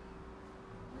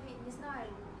 Мы не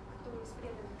знаем, кто из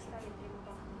преданных станет према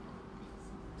бхакти.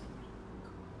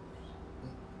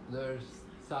 There's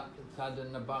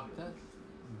sadhana bhaktas,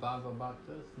 bhava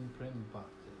bhaktas, and prema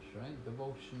bhaktas, right?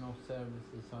 Devotional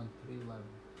services on 3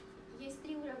 levels. Есть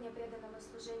 3 уровня преданного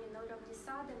служения на уровне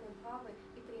садханы, бхавы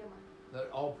и према.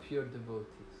 They're all pure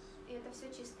devotees. И это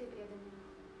все чистые преданные.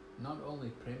 Not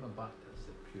only prema bhaktas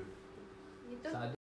are pure. Не только